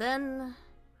 And then...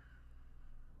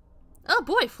 oh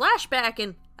boy,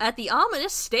 flashbacking at the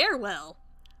ominous stairwell.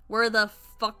 Where the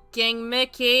fucking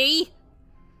Mickey?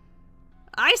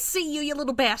 I see you, you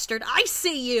little bastard. I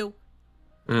see you.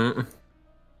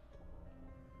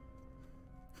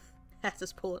 That's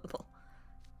just pullable.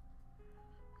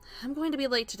 I'm going to be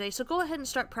late today, so go ahead and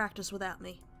start practice without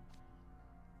me.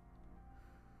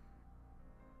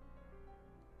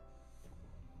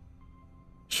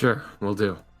 Sure, will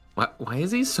do. Why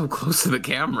is he so close to the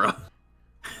camera?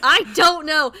 I don't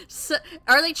know. So,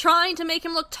 are they trying to make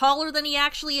him look taller than he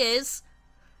actually is?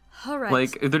 All right.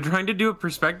 Like, they're trying to do a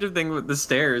perspective thing with the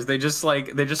stairs. They just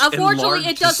Unfortunately,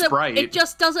 enlarge the sprite. it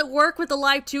just doesn't work with the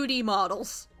live 2D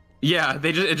models. Yeah,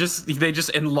 they just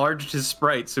enlarged his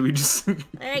sprite, so we just...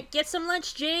 Alright, get some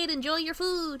lunch, Jade. Enjoy your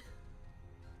food.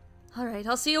 Alright,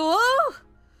 I'll see you. Whoa!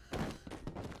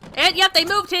 And yep, they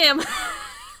moved him.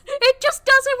 It just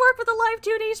doesn't work with the live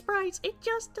 2D sprites. It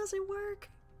just doesn't work.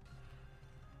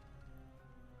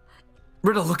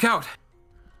 Riddle, look out!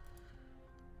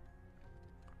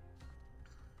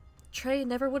 Trey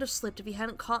never would have slipped if he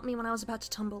hadn't caught me when I was about to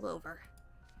tumble over.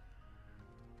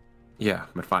 Yeah,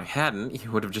 but if I hadn't,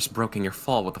 you would have just broken your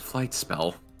fall with a flight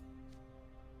spell.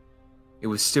 It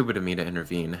was stupid of me to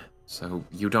intervene, so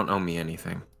you don't owe me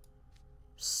anything.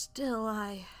 Still,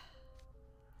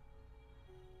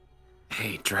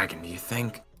 Hey, Dragon, do you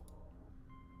think?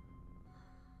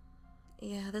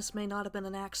 Yeah, this may not have been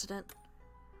an accident.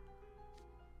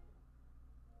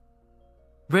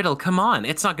 Riddle, come on.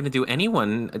 It's not going to do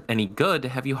anyone any good to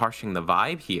have you harshing the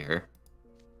vibe here.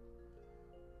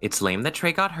 It's lame that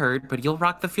Trey got hurt, but you'll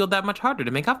rock the field that much harder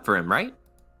to make up for him, right?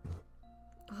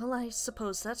 Well, I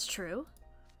suppose that's true.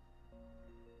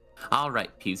 All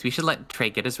right, Peeves, we should let Trey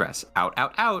get his rest. Out,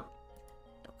 out, out.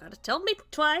 Don't gotta tell me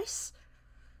twice.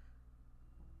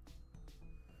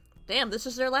 Damn, this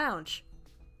is their lounge.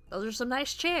 Those are some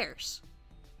nice chairs.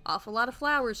 Awful lot of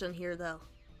flowers in here, though.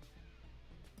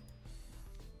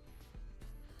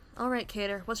 Alright,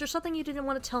 Cater, was there something you didn't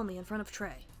want to tell me in front of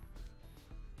Trey?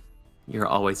 You're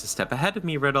always a step ahead of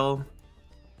me, Riddle.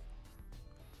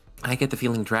 I get the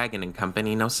feeling Dragon and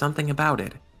company know something about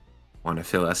it. Want to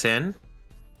fill us in?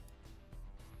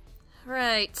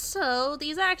 Right, so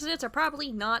these accidents are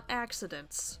probably not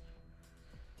accidents.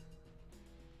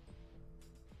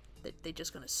 They're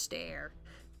just gonna stare.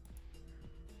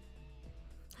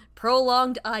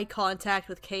 Prolonged eye contact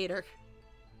with Cater.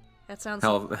 That sounds...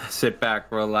 Sit back,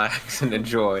 relax, and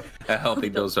enjoy a healthy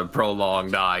dose of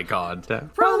prolonged eye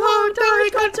contact. Prolonged eye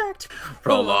contact!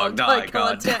 Prolonged eye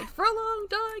contact.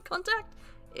 Prolonged eye contact!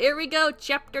 Here we go,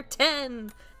 chapter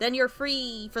 10! Then you're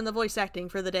free from the voice acting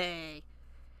for the day.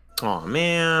 Aw,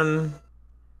 man.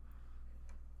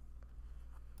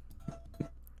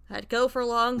 I'd go for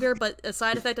longer, but a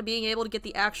side effect of being able to get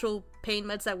the actual pain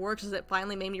meds that works is it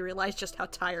finally made me realize just how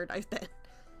tired I've been.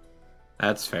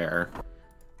 That's fair.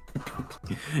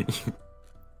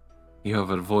 You have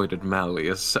avoided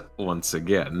Malleus once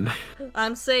again.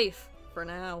 I'm safe. For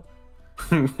now.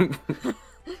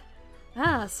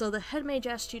 So the head mage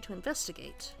asked you to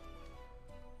investigate.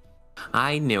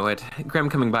 I knew it. Graham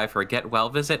coming by for a get-well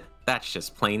visit? That's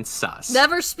just plain sus.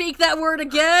 Never speak that word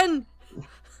again!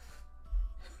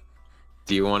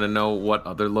 Do you want to know what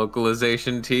other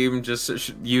localization team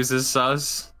just uses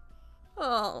sus?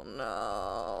 Oh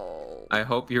no. I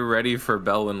hope you're ready for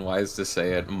Bell and Wise to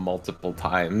say it multiple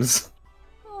times.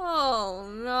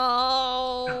 Oh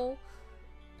no.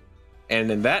 And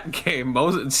in that game,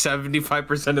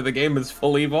 75% of the game is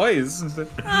fully voiced.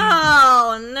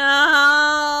 Oh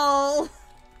no.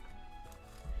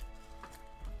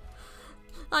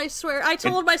 I swear, I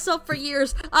told myself for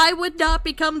years I would not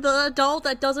become the adult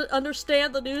that doesn't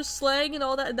understand the new slang and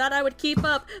all that, and that I would keep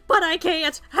up. But I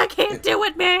can't. I can't do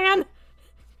it, man.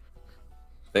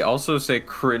 They also say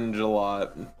cringe a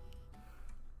lot.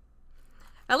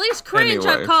 At least cringe Anyway.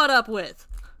 I've caught up with.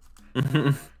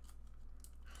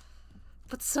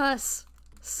 But sus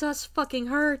fucking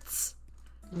hurts.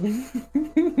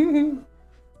 Oh,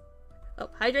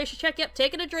 hydration check, yep,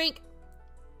 taking a drink.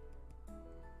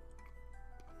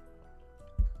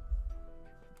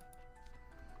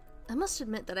 I must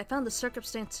admit that I found the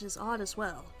circumstances odd as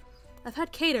well. I've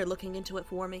had Cater looking into it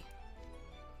for me.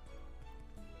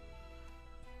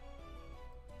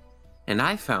 And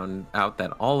I found out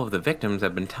that all of the victims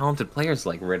have been talented players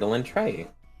like Riddle and Trey.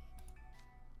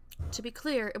 To be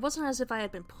clear, it wasn't as if I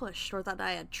had been pushed or that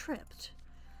I had tripped.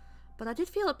 But I did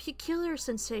feel a peculiar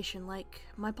sensation, like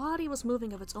my body was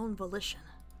moving of its own volition.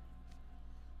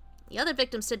 The other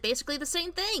victims did basically the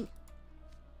same thing.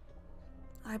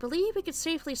 I believe we could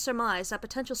safely surmise that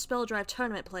potential Spell Drive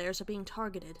tournament players are being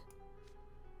targeted.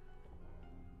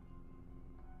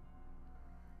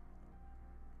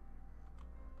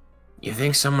 You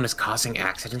think someone is causing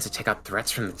accidents to take out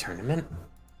threats from the tournament?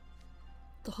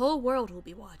 The whole world will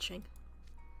be watching.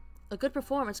 A good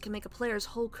performance can make a player's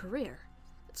whole career.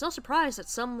 It's no surprise that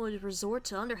some would resort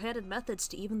to underhanded methods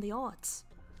to even the odds.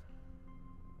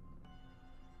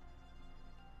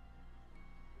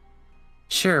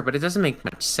 Sure, but it doesn't make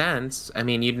much sense. I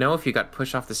mean, you'd know if you got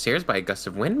pushed off the stairs by a gust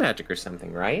of wind magic or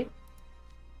something, right?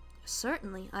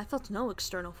 Certainly, I felt no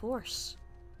external force.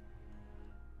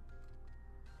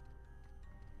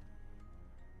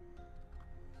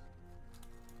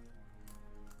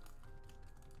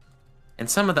 And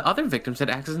some of the other victims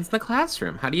had accidents in the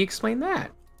classroom. How do you explain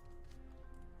that?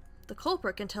 The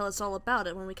culprit can tell us all about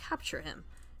it when we capture him,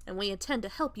 and we intend to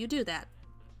help you do that.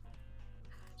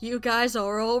 You guys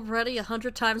are already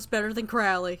 100 times better than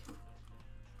Crowley.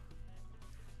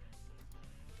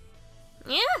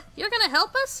 Yeah? You're gonna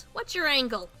help us? What's your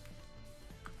angle?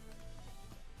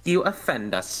 You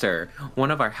offend us, sir. One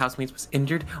of our housemates was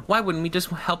injured. Why wouldn't we just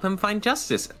help him find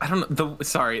justice? I don't know.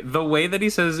 The way that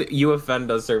he says "you offend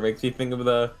us, sir" makes me think of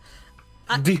the.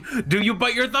 Do you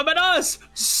bite your thumb at us,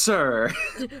 sir?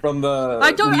 From the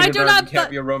I do not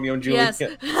DiCaprio Romeo and Juliet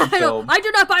Yes, film. I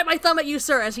do not bite my thumb at you,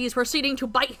 sir, as he is proceeding to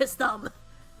bite his thumb.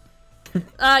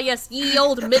 Yes, ye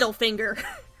old middle finger.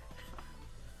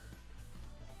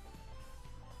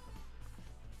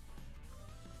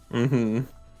 Mm-hmm.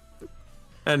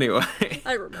 Anyway,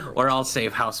 I remember. we're all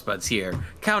safe house buds here.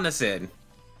 Count us in.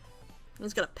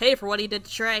 He's gonna pay for what he did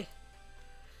to Trey.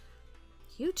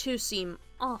 You two seem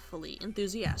awfully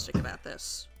enthusiastic about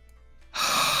this.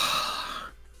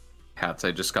 Hats,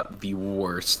 I just got the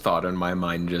worst thought in my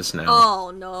mind just now. Oh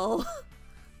no.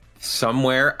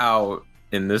 Somewhere out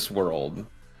in this world,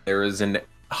 there is a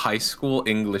high school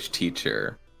English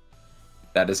teacher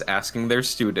that is asking their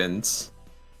students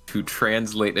to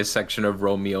translate a section of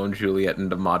Romeo and Juliet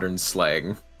into modern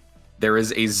slang. There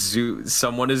is a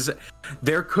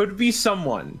there could be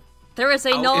someone. There is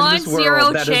a out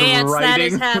non-zero chance that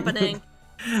is happening.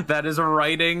 That is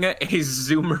writing a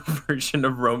Zoomer version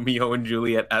of Romeo and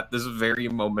Juliet at this very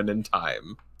moment in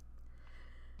time.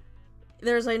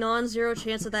 There's a non-zero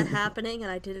chance of that happening,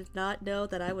 and I did not know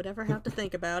that I would ever have to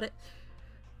think about it.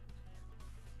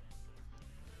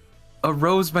 A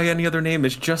rose by any other name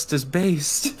is just as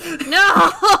based.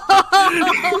 No!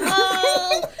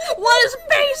 What does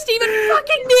based even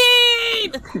fucking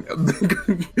mean?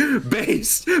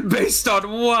 Based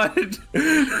on what?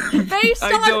 Based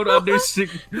on I don't what? understand.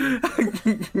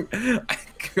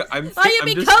 Are you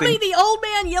becoming the old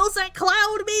man yells at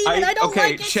cloud meme? And I don't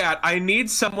okay, like it. chat. I need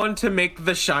someone to make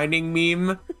the Shining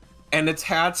meme, and it's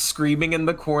Hat screaming in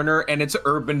the corner, and it's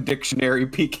Urban Dictionary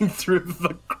peeking through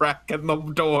the crack in the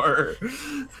door.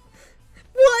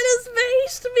 What does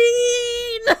based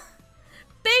mean?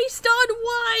 Based on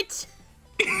what?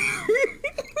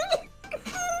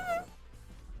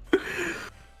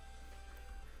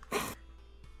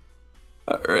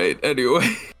 Alright,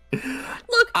 anyway.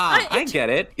 Look, I get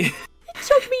it. It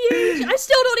took me ages. I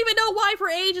still don't even know why for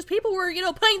ages people were, you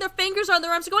know, putting their fingers on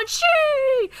their arms and going,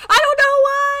 "Shee!" I don't know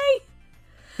why!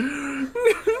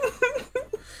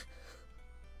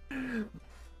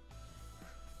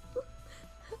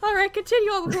 Alright,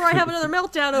 continue on before I have another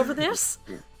meltdown over this.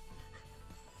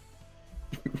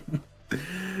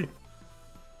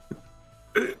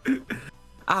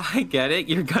 I get it.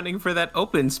 You're gunning for that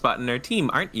open spot in our team,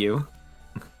 aren't you?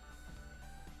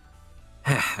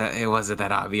 It wasn't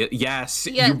that obvious. Yes,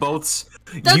 Yeah. you both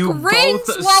grins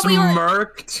while we were-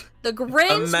 smirked. The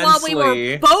grins while we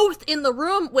were both in the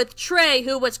room with Trey,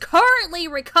 who was currently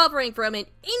recovering from an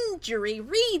injury.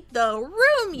 Read the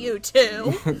room, you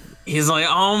two. He's like,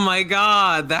 oh my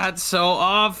god, that's so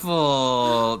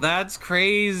awful. That's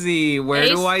crazy. Where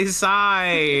do I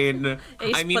sign?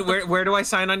 I mean, where do I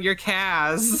sign on your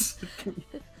cast?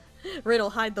 Riddle,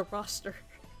 hide the roster.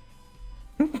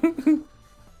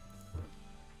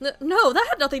 No, that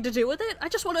had nothing to do with it. I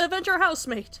just want to avenge our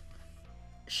housemate.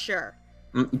 Sure.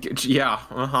 Yeah,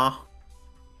 uh-huh.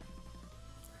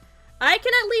 I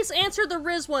can at least answer the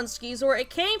Riz one, Skizor. It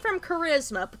came from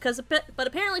charisma, but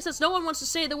apparently since no one wants to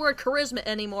say the word charisma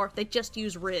anymore, they just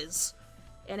use Riz.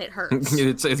 And it hurts.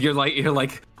 You're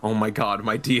like, oh my god,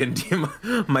 my D&D,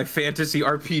 my fantasy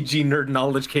RPG nerd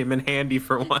knowledge came in handy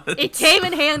for once. It came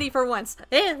in handy for once.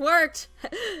 It worked.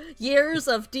 Years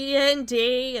of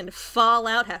D&D and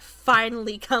Fallout have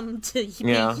finally come to be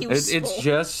useful. It's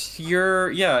just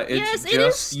your, it's yes,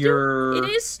 just your... It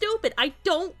is stupid. I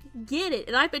don't get it,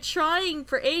 and I've been trying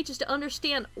for ages to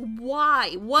understand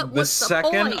why. What's the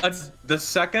point? The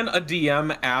second a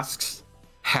DM asks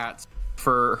Hat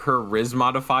for her Riz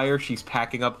modifier, she's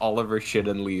packing up all of her shit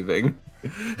and leaving.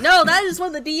 No, that is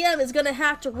when the DM is gonna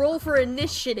have to roll for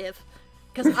initiative.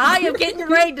 Because I am getting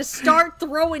ready to start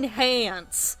throwing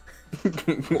hands.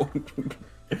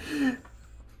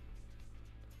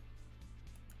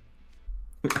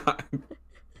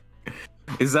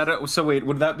 Is that so wait,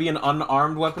 would that be an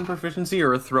unarmed weapon proficiency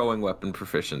or a throwing weapon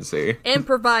proficiency?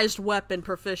 Improvised weapon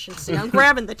proficiency. I'm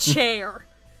grabbing the chair.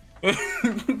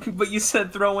 But you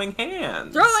said throwing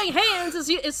hands. Throwing hands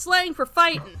is slang for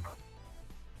fighting.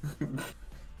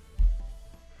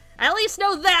 I at least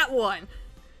know that one.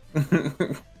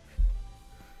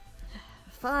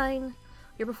 Fine.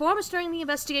 Your performance during the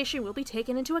investigation will be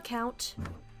taken into account.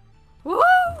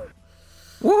 Woohoo!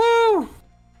 Woohoo!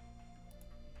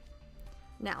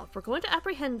 Now, if we're going to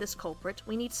apprehend this culprit,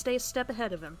 we need to stay a step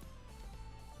ahead of him.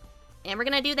 And we're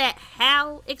gonna do that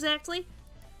how exactly?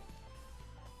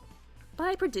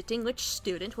 By predicting which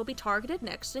student will be targeted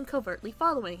next and covertly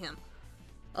following him.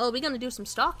 Oh, we're gonna do some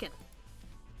stalking.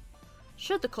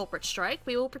 Should the culprit strike,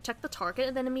 we will protect the target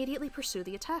and then immediately pursue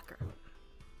the attacker.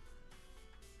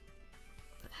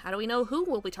 How do we know who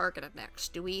will be targeted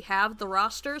next? Do we have the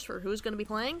rosters for who's gonna be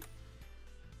playing?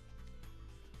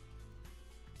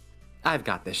 I've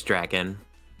got this, dragon.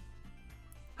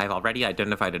 I've already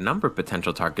identified a number of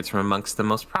potential targets from amongst the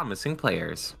most promising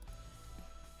players.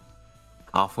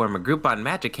 I'll form a group on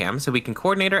Magicam so we can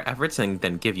coordinate our efforts and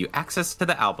then give you access to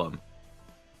the album.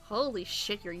 Holy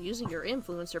shit, you're using your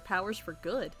influencer powers for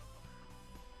good.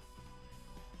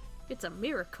 It's a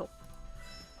miracle.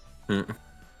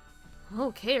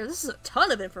 Okay, this is a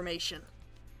ton of information.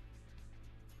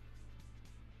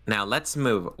 Now let's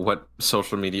move what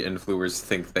social media influencers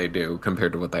think they do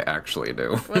compared to what they actually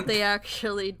do. What they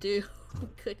actually do.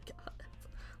 Good god.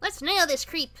 Let's nail this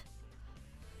creep.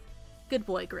 Good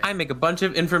boy, Grim. I make a bunch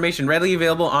of information readily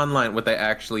available online. What they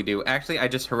actually do. Actually, I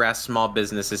just harass small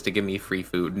businesses to give me free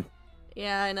food.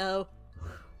 Yeah, I know.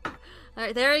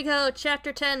 Alright, there you go.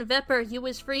 Chapter 10, Vepper, you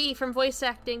was free from voice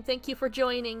acting. Thank you for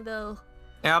joining, though.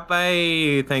 Yeah,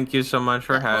 bye. Thank you so much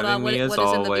for having me, as what is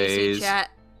always. in the VC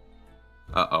chat?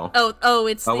 Uh-oh. Oh,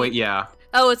 it's the... Oh, wait, yeah.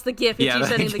 Oh, it's the GIF. It's you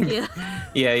sending the GIF.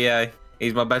 Yeah.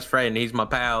 He's my best friend. He's my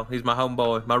pal. He's my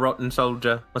homeboy. My rotten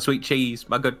soldier. My sweet cheese.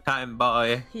 My good time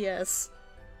boy. Yes.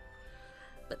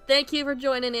 But thank you for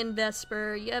joining in,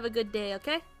 Vesper. You have a good day,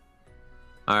 okay?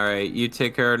 All right, you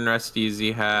take care and rest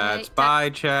easy, hats. Right, Bye,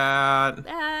 chat.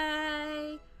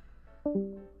 Bye.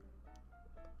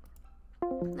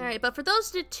 Alright, but for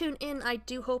those that tune in, I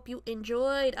do hope you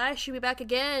enjoyed. I should be back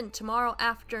again tomorrow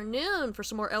afternoon for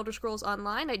some more Elder Scrolls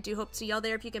Online. I do hope to see y'all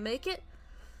there if you can make it.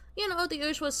 You know, the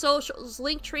usual socials,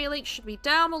 Linktree link should be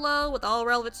down below with all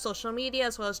relevant social media,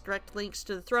 as well as direct links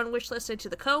to the Throne wishlist and to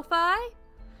the Ko-Fi.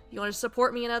 If you want to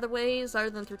support me in other ways other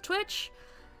than through Twitch.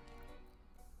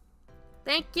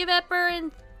 Thank you,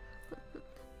 VTuberEN.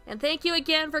 And thank you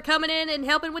again for coming in and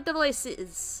helping with the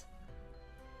voices.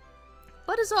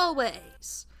 But as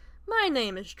always, my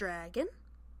name is Dragon,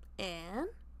 and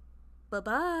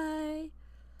bye-bye.